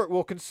Supreme Court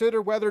will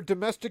consider whether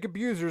domestic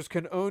abusers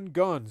can own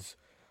guns.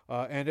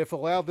 And if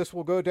allowed, this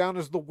will go down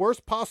as the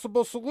worst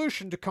possible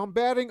solution to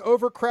combating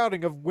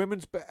overcrowding of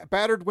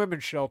battered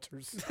women's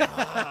shelters.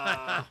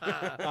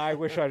 I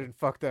wish I didn't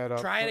fuck that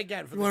up. Try it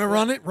again. You want to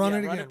run it? Run Yeah,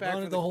 it run again. it back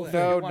Run for it the the whole clip.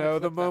 thing. No, You wanna no,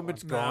 clip the that one?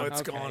 moment's gone. No,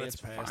 it's Okay, gone. It's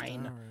it's past.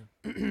 fine. All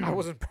right. I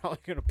wasn't probably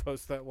going to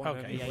post that one. Okay,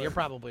 anyway. yeah, you're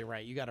probably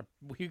right. You gotta.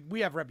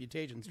 We have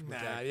reputations to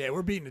protect. Nah, yeah,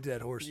 we're beating a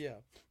dead horse. Yeah.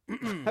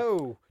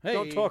 Oh,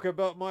 don't Hey. talk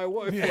about my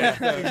wife. Yeah, like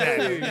that.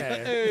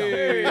 exactly.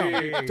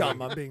 Hey. Yeah,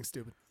 dumb. I'm being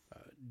stupid.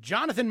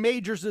 Jonathan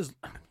Majors is.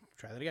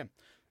 Try that again.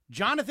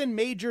 Jonathan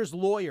Majors'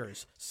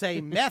 lawyers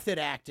say method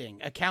acting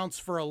accounts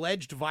for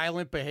alleged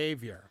violent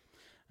behavior.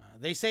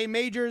 They say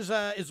Majors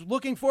is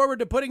looking forward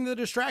to putting the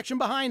distraction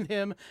behind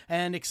him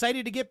and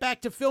excited to get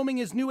back to filming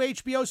his new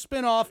HBO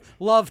spinoff,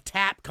 Love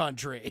Tap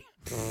Country.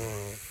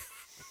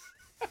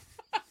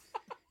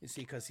 You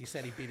see, because he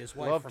said he beat his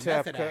wife Love for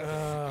Tap method Country.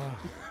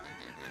 acting.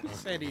 He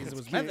said he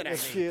was method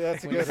That's acting. cute.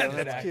 That's a good one.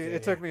 Method That's cute.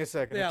 It took me a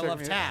second. Yeah, It took Love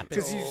me- Tap.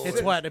 'cause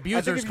It's what I think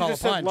abusers if you call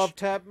just punch. said Love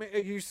Tap,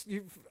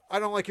 I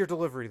don't like your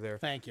delivery there.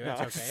 Thank you. No.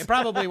 It's okay. It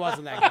probably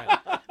wasn't that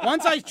good.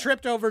 Once I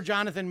tripped over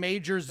Jonathan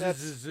Majors,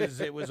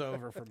 it was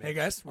over for me. Hey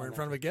guys, we're in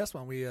front of a guest. Why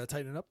don't we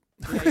tighten it up?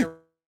 Yeah, you're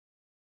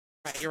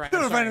right. You're right. We're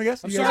in I'm front of a sorry.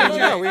 guest. I'm You sorry. guys-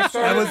 No, we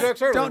started I the was-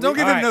 jokes earlier. Don't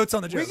give All him right. notes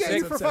on the We jokes. gave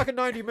That's for what I'm fucking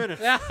 90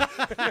 minutes. saying.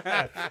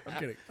 I'm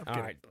kidding. All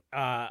right.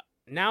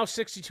 Now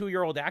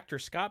 62-year-old actor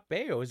Scott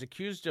Baio is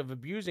accused of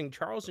abusing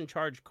Charles in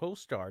Charge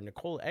co-star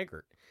Nicole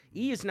Eggert.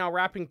 E! is now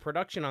wrapping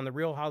production on The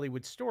Real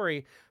Hollywood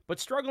Story, but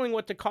struggling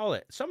what to call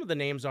it. Some of the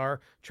names are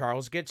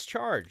Charles Gets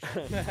Charged,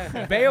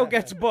 Baio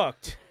Gets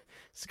Booked,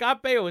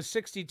 Scott Baio is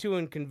 62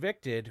 and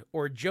convicted,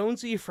 or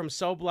Jonesy from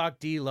Cell Block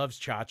D loves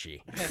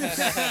Chachi.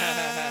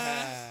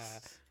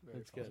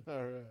 That's good.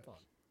 All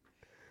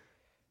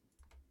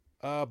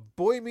right.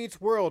 Boy Meets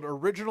World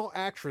original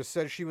actress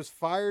says she was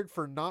fired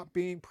for not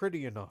being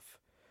pretty enough.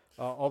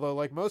 Although,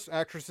 like most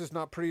actresses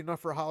not pretty enough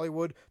for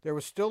Hollywood, there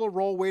was still a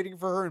role waiting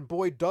for her in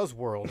Boy Does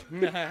World.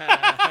 One,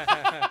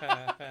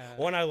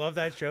 I love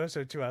that show,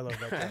 so two, I love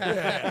that show.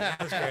 Yeah,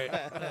 that's great.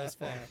 That's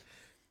fun.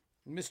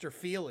 Mr.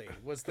 Feely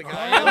was the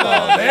guy.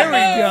 Oh, there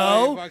we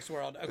go. Bucks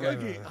World. Okay.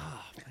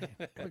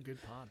 What a good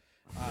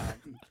pod.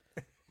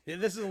 Yeah,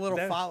 this is a little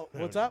follow.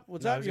 What's up?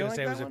 What's No, I up? was You going like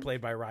to say, that was it one?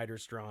 played by Ryder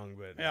Strong?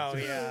 But Oh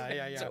yeah.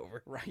 It's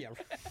over. Right, yeah.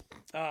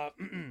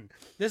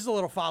 This is a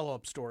little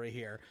follow-up story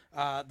here.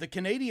 The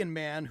Canadian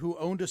man who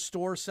owned a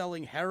store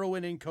selling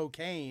heroin and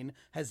cocaine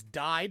has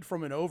died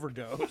from an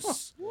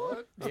overdose.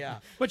 What? Yeah,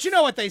 but you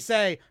know what they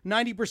say: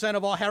 90%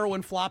 of all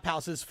heroin flop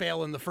houses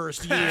fail in the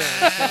first year.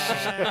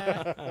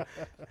 So.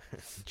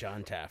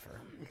 John Taffer.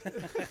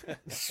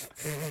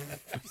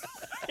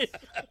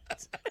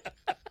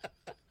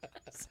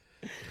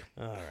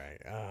 All right.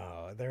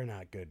 Oh, they're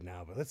not good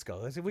now, but let's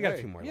go. We got a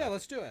few more Yeah, left.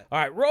 let's do it. All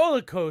right.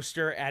 Roller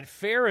coaster at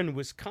fair in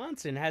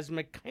Wisconsin has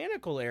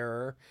mechanical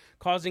error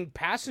causing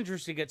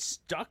passengers to get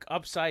stuck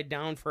upside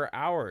down for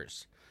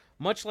hours.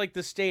 Much like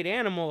the state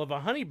animal of a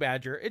honey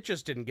badger, it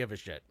just didn't give a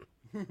shit.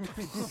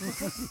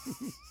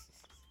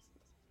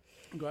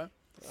 Okay.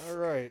 All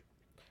right.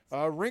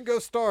 Ringo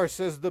Starr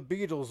says the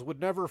Beatles would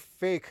never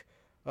fake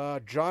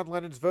John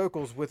Lennon's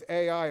vocals with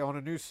AI on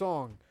a new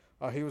song.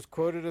 He was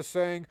quoted as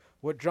saying,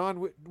 "What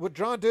John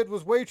did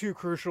was way too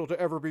crucial to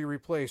ever be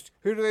replaced.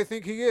 Who do they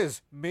think he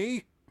is?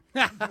 Me?"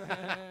 Yeah,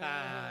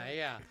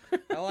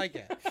 I like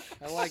it.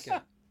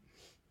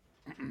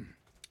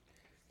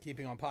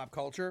 Keeping on pop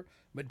culture,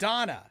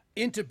 Madonna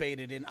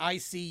intubated in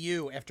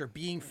ICU after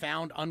being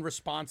found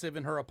unresponsive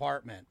in her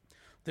apartment.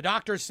 The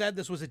doctors said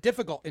this was a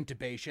difficult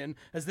intubation,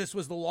 as this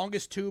was the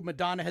longest tube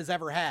Madonna has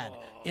ever had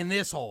in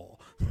this hole.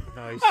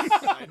 Nice.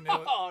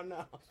 Oh,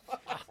 no.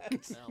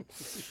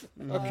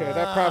 Okay,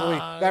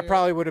 that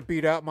probably would have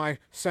beat out my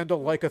send a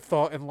like a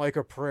thought and like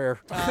a prayer.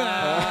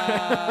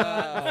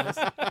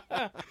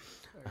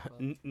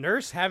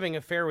 Nurse having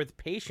affair with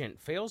patient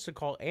fails to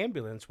call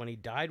ambulance when he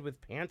died with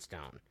pants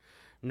down.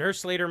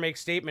 Nurse later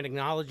makes statement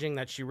acknowledging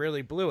that she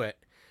really blew it,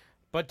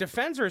 but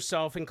defends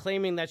herself in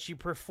claiming that she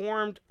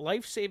performed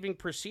life-saving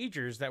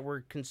procedures that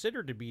were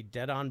considered to be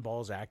dead-on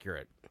balls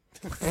accurate.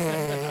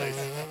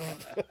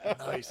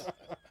 Nice.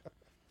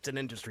 It's an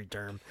industry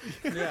term.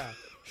 Yeah.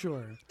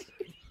 Sure.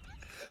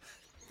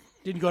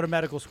 Didn't go to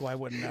medical school. I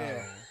wouldn't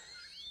know.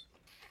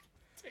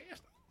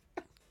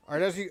 All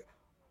right,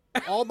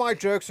 all my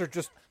jokes are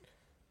just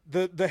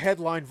the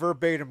headline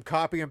verbatim,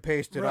 copy and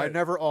pasted. I Right.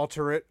 never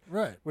alter it.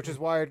 Right. Which is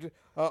why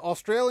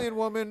Australian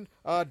woman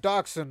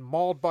dachshund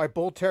mauled by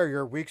bull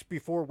terrier weeks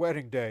before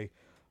wedding day.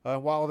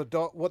 While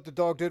what the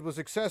dog did was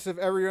excessive,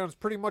 everyone's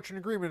pretty much in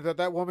agreement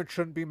that woman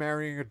shouldn't be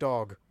marrying a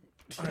dog.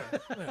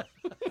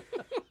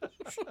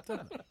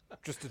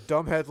 Just a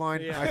dumb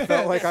headline. Yeah. I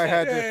felt like I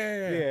had to,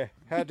 Yeah.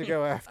 had to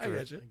go I after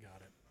get it. you.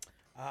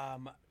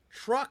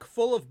 Truck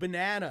full of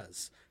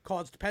bananas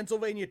caused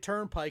Pennsylvania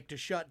Turnpike to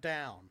shut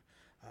down.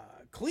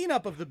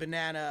 Cleanup of the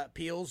banana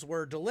peels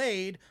were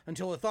delayed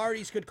until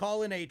authorities could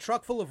call in a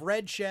truck full of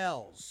red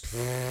shells.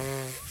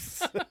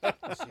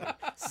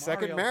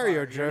 Second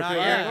Mario Kart. joke. Not-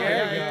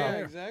 Yeah.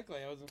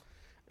 exactly. I was.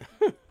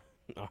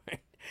 All right.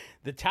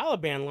 The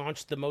Taliban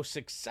launched the most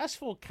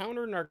successful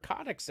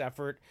counter-narcotics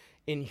effort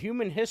in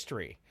human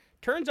history.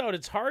 Turns out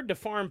it's hard to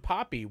farm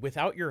poppy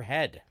without your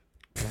head.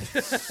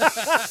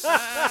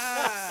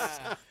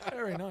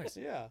 Very nice.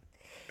 Yeah.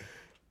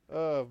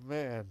 Oh,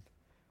 man.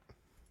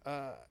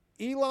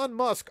 Elon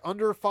Musk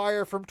under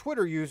fire from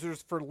Twitter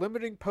users for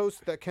limiting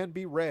posts that can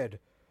be read.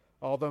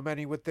 Although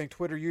many would think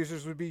Twitter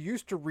users would be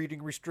used to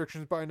reading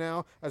restrictions by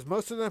now, as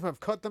most of them have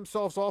cut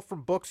themselves off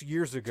from books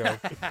years ago.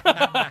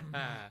 Where am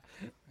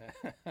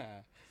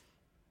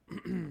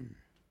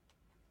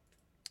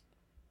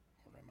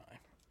I?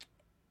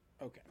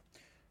 Okay.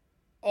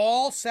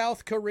 All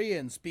South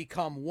Koreans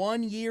become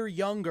 1 year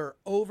younger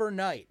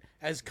overnight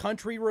as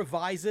country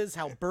revises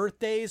how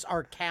birthdays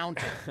are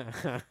counted.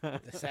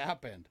 This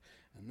happened.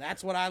 And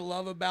that's what I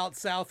love about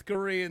South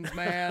Koreans,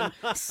 man.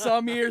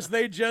 Some years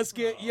they just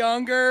get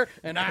younger,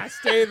 and I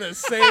stay the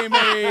same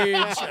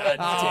age.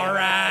 All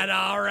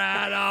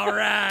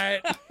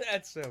right.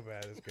 That's so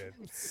bad. It's good.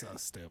 So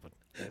stupid.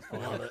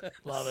 Love it.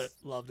 Love it.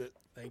 Loved it.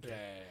 Thank you.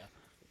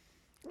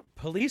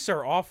 Police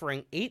are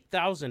offering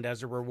 $8,000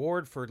 as a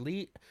reward for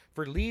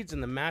leads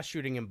in the mass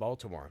shooting in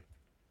Baltimore.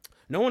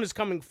 No one is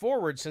coming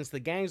forward since the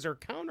gangs are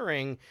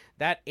countering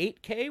that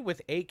 $8K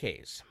with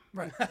AKs.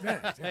 Right.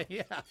 Yeah.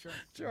 Yeah,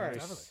 sure.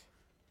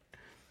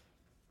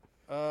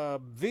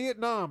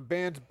 Vietnam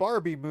bans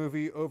Barbie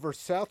movie over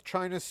South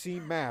China Sea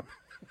map.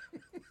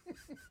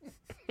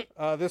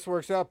 This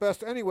works out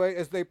best anyway,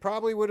 as they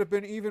probably would have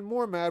been even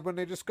more mad when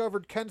they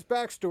discovered Ken's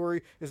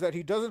backstory is that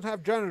he doesn't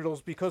have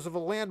genitals because of a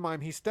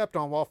landmine he stepped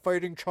on while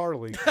fighting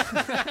Charlie.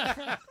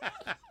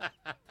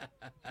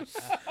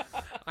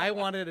 I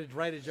wanted to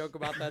write a joke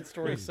about that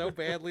story so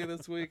badly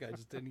this week. I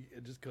just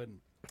couldn't.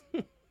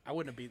 I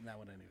wouldn't have beaten that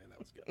one anyway. That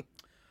was good.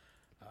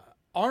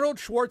 Arnold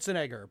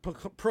Schwarzenegger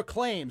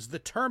proclaims the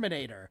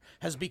Terminator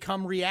has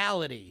become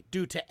reality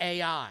due to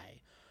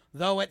AI.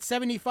 Though at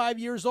 75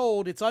 years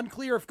old, it's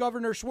unclear if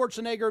Governor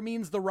Schwarzenegger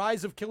means the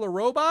rise of killer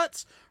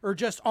robots or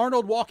just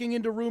Arnold walking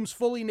into rooms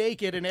fully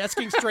naked and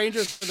asking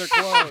strangers for their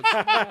clothes.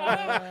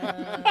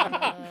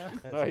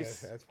 Nice.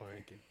 That's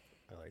funny.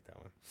 I like that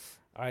one.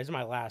 All right, this is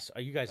my last.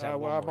 You guys have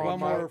Well, one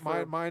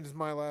more. mine's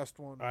my last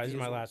one. All right, this is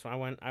my last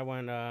one. I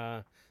went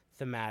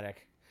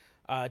thematic.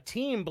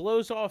 Teen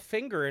blows off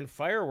finger in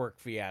firework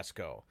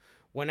fiasco.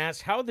 When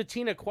asked how the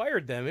teen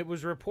acquired them, it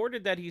was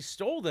reported that he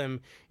stole them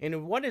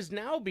in what is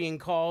now being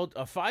called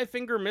a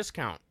 5-finger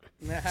miscount.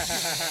 I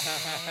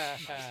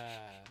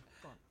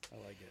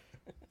like it.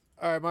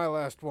 All right, my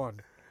last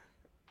one.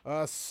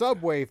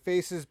 Subway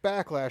faces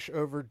backlash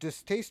over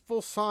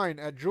distasteful sign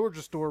at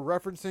Georgia store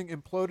referencing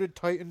imploded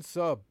Titan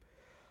sub.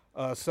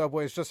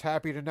 Subway is just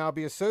happy to now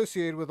be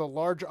associated with a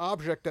large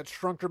object that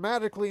shrunk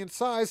dramatically in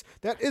size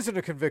that isn't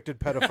a convicted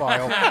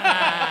pedophile.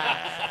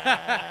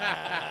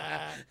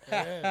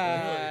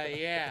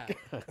 Yeah.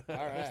 All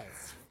right.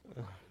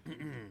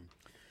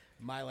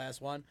 My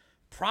last one.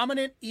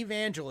 Prominent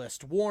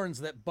evangelist warns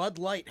that Bud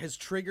Light has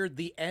triggered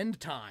the end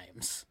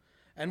times.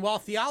 And while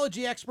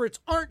theology experts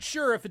aren't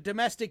sure if a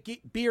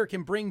domestic beer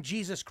can bring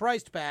Jesus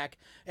Christ back,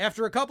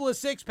 after a couple of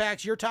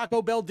six-packs, your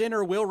Taco Bell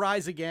dinner will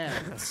rise again.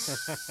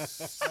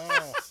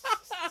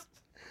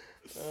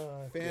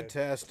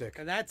 Fantastic.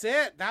 And that's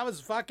it. That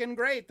was fucking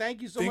great.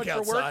 Thank you so Think much for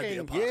outside working.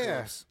 the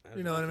apocalypse.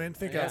 You know what I mean?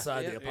 Think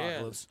outside the yeah.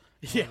 apocalypse.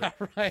 Yeah,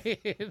 right.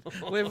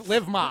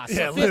 Live Moss.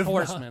 Yeah, Fifth live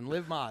Horseman.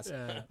 Live Moss.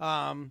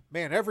 Yeah.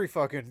 Man, every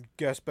fucking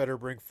guest better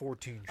bring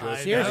 14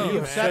 jokes. Seriously, know,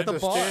 you've man. set the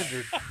That's bar.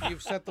 standard.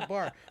 You've set the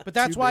bar. But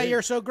that's Too why big.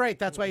 you're so great.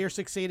 That's why you're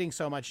succeeding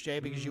so much, Jay,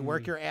 because you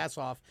work your ass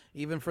off,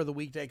 even for the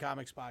Weekday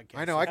Comics podcast.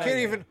 I know. I can't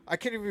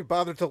even be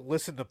bothered to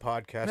listen to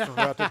podcasts I'm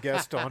about to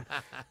guest on.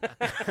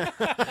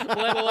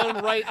 let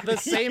alone write the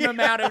same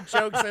amount of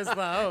jokes as the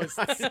hosts.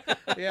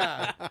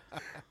 Yeah.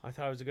 I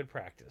thought it was a good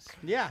practice.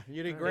 Yeah,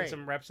 you did Get great.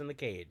 some reps in the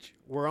cage.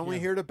 We're only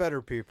here to better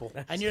people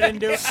And you didn't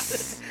do it.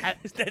 That's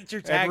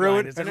your and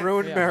tagline, isn't it?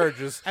 ruin Yeah.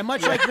 marriages. And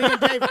much like me and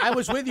Dave, I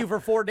was with you for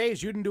 4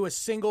 days. You didn't do a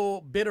single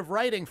bit of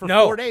writing for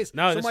No. 4 days.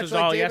 No, so this much was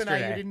like all Dave and I,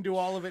 yesterday. you didn't do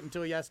all of it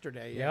until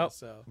yesterday. Yeah, Yep.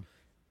 so.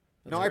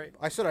 No, great.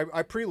 I said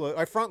I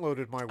front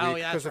loaded my week Oh,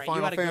 yeah, because that's of right. You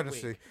Final had a good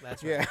Fantasy. week.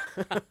 That's Yeah.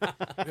 right.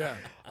 Yeah.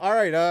 All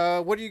right.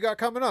 What do you got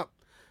coming up?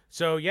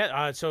 So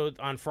so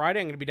on Friday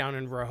I'm going to be down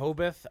in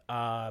Rehoboth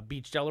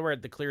Beach, Delaware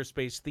at the Clear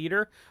Space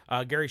Theater.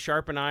 Gary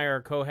Sharp and I are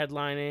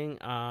co-headlining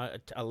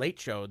a late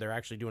show. They're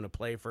actually doing a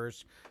play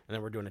first, and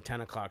then we're doing a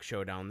 10 o'clock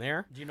show down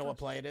there. Do you know what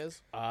play it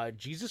is?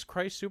 Jesus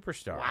Christ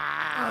Superstar.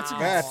 Wow.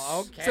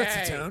 Okay.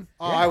 Sets the tone.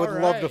 Oh, I would all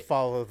love right. to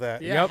follow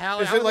that. Yeah,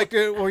 Yep. Is it like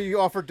where you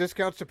offer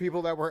discounts to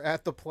people that were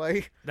at the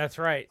play? That's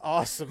right.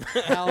 Awesome.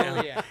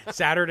 Hell yeah.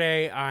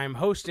 Saturday, I'm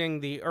hosting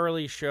the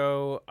early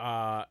show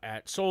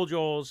at Soul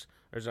Joel's.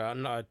 There's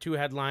two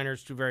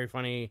headliners, two very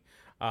funny.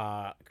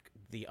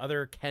 The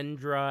other,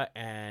 Kendra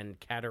and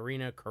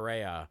Katerina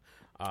Correa,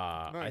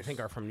 I Nice. think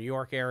are from New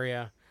York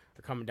area.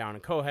 They're coming down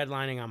and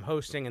co-headlining. I'm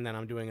hosting, and then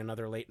I'm doing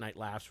another Late Night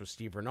Laughs with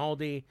Steve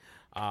Rinaldi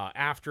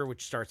after,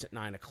 which starts at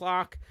 9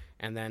 o'clock.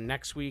 And then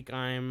next week,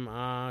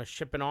 I'm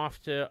shipping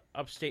off to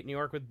upstate New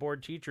York with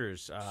Bored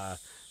Teachers. So I'm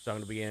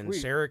going to be in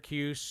Sweet.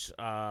 Syracuse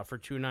for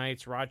 2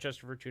 nights,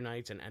 Rochester for 2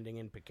 nights, and ending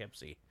in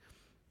Poughkeepsie.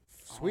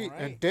 Sweet. All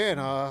right. And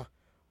Dan,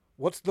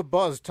 what's the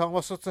buzz? Tell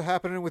us what's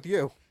happening with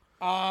you.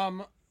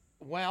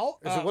 Well,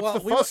 Is it what's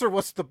the fuss or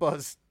what's the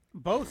buzz?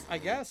 both, I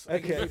guess. I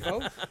can Okay. do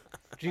both.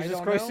 Jesus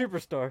don't Christ know.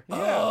 Superstar.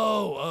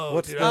 Oh,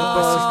 What's dude, the I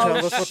buzz? was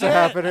Tell us what's shit.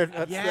 happening.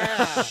 That's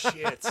Yeah.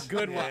 shit.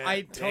 Good one. Yeah,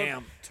 I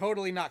damn.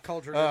 totally not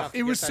cultured enough. To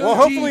it get was that. so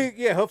Well,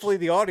 deep. hopefully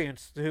the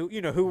audience who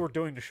we're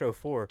doing the show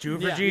for. Jew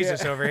for Yeah.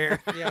 Jesus over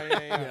here.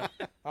 Yeah.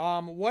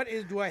 What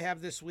do I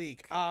have this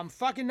week?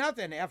 Fucking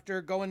nothing.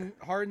 After going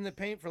hard in the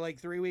paint for like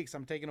 3 weeks,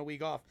 I'm taking a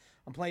week off.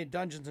 I'm playing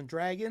Dungeons and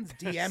Dragons,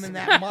 DMing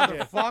that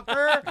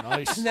motherfucker.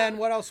 Nice. And then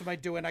what else am I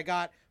doing? I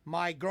got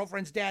my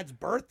girlfriend's dad's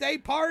birthday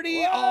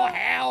party. Oh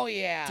hell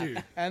yeah,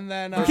 Dude. And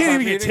then You can't even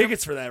get meeting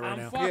tickets for that right I'm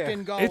now.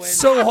 fucking going. It's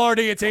so hard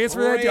to get tickets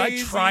for that, dude. I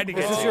Crazy, tried to get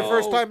Is bro. this tickets. your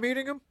first time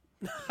meeting him?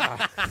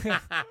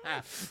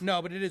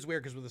 No, but it is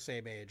weird because we're the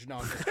same age. No,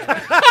 I'm just kidding.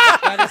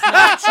 That is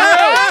not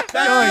true.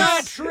 That's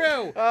not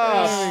true.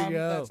 There you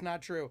go. That's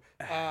not true.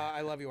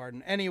 I love you,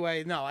 Arden.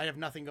 Anyway, no, I have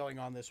nothing going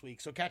on this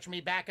week. So catch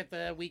me back at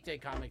the Weekday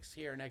Comics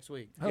here next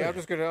week. Yeah, I'm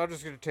just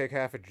gonna take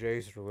half of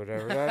Jay's or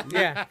whatever. That,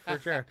 Yeah, for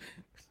sure.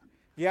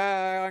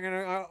 yeah, I'm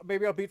gonna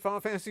maybe I'll beat Final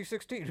Fantasy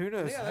 16. Who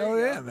knows? Hell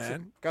yeah,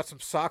 man. Got some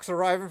socks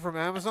arriving from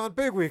Amazon.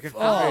 Big weekend. For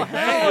Oh, me.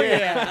 Hell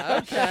yeah.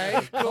 Okay.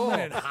 Cool.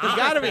 Coming in You hot.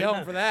 got to be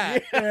home for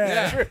that.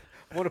 Yeah.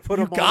 Want to put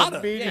them gotta. on Yeah,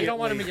 immediately. you don't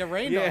want him to get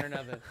rained on Yeah. or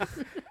nothing.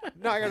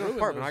 No, I got an Ruin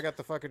apartment. those. I got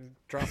the fucking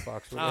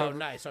Dropbox. Oh, whatever.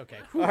 nice. Okay.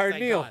 All right,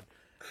 Thank Neil. God.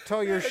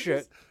 Tell your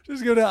shit.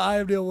 Just go to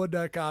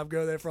IamNeil1.com.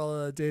 Go there for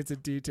all the dates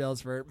and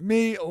details for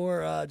me or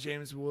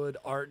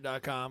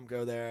JamesWoodArt.com.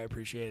 Go there. I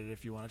appreciate it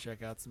if you want to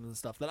check out some of the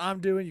stuff that I'm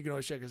doing. You can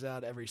always check us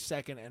out every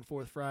second and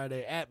fourth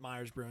Friday at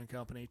Myers Brewing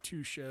Company.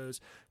 2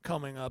 shows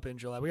coming up in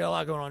July. We got a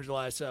lot going on in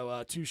July,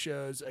 so 2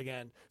 shows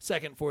again,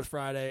 second, fourth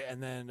Friday,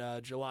 and then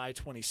July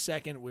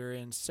 22nd we're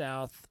in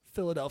South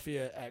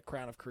Philadelphia at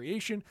Crown of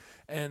Creation,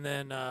 and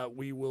then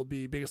we will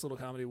be Biggest Little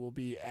Comedy will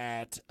be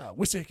at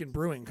Wissahickon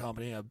Brewing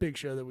Company, a big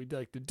show that we'd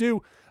like to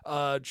do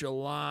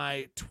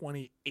July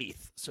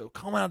 28th. So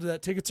come out to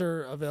that. Tickets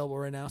are available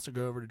right now, so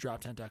go over to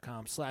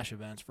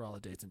droptent.com/events for all the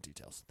dates and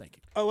details. Thank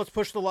you. Oh, let's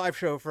push the live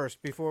show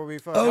first before we.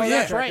 Oh,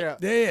 yeah. check right. it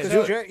out. Yeah. 'Cause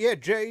Do it. Jay, Jay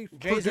Jay's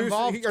produced-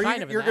 involved, are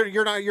kind of in you're that.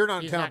 gonna, you're not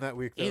in He's town not- that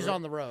week. Though, He's right?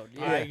 on the road.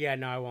 Yeah,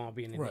 no, I won't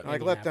be in Right.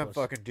 Like let them Indianapolis.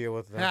 fucking deal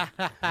with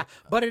that.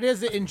 But it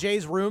is in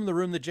Jay's room, the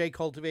room that Jay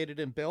cultivated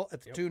and built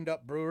at the Tuned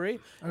Up Brewery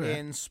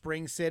in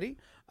Spring City,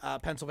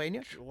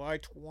 Pennsylvania. July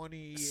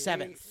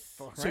 27th.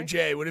 7th. So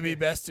Jay, would it be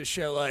best to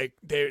show like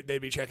they'd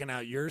be checking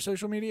out your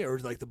social media or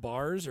like the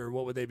bars, or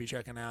what would they be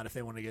checking out if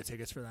they want to get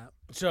tickets for that?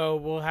 So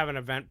we'll have an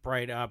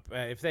Eventbrite up.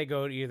 If they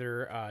go to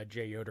either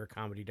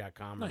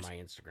jyodercomedy.com Nice. or my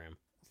Instagram.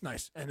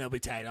 Nice, and they'll be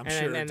tagged. I'm And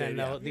sure. then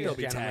they'll these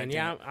be gentlemen. tagged.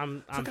 Yeah,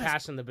 I'm guys-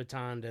 passing the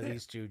baton to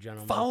these two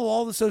gentlemen. Follow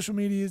all the social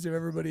medias of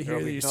everybody here There'll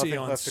that be you nothing see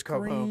on left to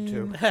come home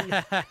screen.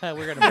 to.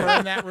 We're going to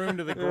burn that room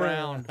to the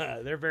ground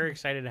They're very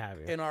excited to have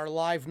you. in our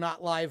live,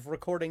 not live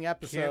recording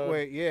episode Can't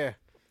wait. Yeah.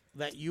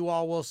 that you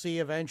all will see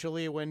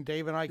eventually when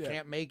Dave and I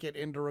can't make it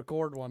into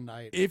record one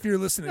night. If you're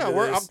listening No, to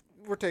we're this,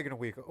 we're taking a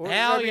week. Hell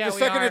I mean, yeah, the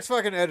we second are. it's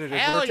fucking edited,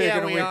 Hell we're taking yeah,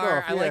 a we week are.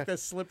 off. I yeah. like the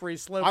slippery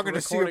slope. I'm going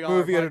to see a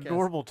movie at a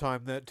normal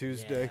time that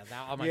Tuesday.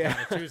 Yeah, oh my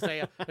Yeah.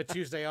 god, a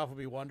Tuesday off would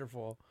be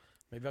wonderful.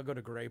 Maybe I'll go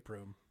to Grape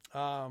Room.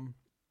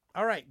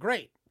 All right,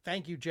 great.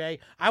 Thank you, Jay.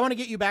 I want to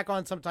get you back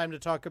on sometime to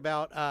talk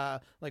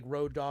about like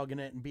road dogging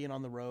it and being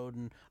on the road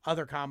and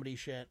other comedy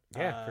shit.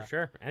 Yeah, for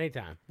sure.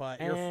 Anytime.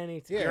 But you're,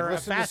 Anytime. Yeah, You're a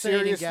listen to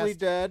fascinating Seriously guest.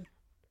 Dead.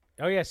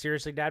 Oh, yeah.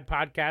 Seriously Dad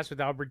podcast with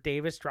Albert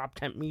Davis, Drop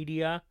Tent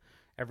Media.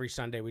 Every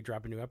Sunday we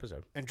drop a new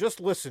episode. And just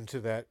listen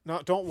to that.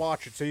 Don't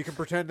watch it, so you can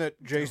pretend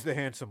that Jay's the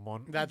handsome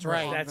one. That's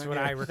right. That's what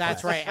I request.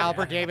 That's right.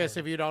 Albert Davis,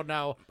 if you don't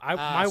know.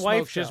 My Smoke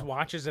wife Show. just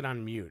watches it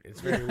on mute.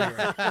 It's very weird.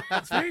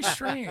 it's very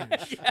strange.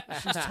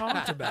 She's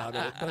talked about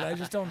it, but I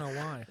just don't know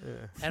why.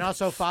 And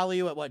also follow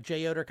you at what,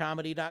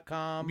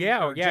 jyodercomedy.com?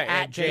 Yeah, Or yeah.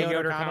 at Jay Yoder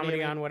Yoder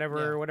Comedy on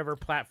Yeah. whatever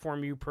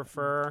platform you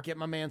prefer. Get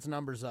my man's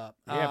numbers up.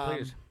 Yeah,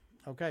 please.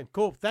 Okay,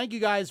 cool. Thank you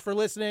guys for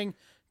listening.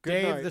 Good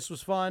Dave, night. this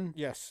was fun.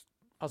 Yes.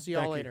 I'll see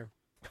y'all Thank you. later.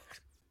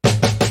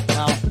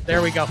 Well,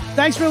 there we go.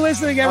 Thanks for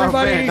listening,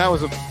 everybody. Oh, man, that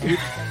was a.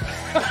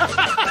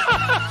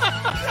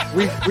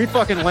 We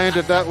fucking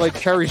landed that like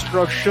Kerry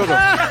Strug should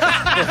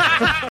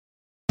have.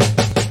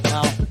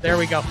 Well, there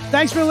we go.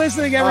 Thanks for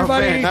listening,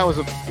 everybody. Oh, man, that was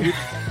a.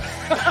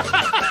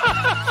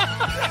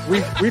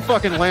 We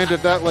fucking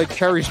landed that like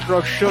Kerry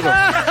Strug should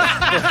have.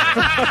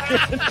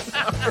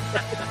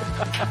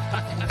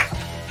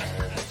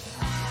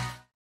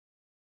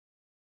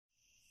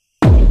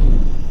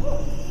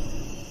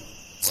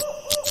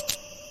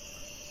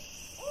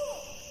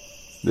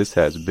 This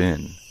has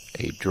been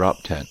a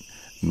Drop Tent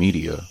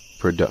Media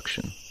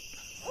Production.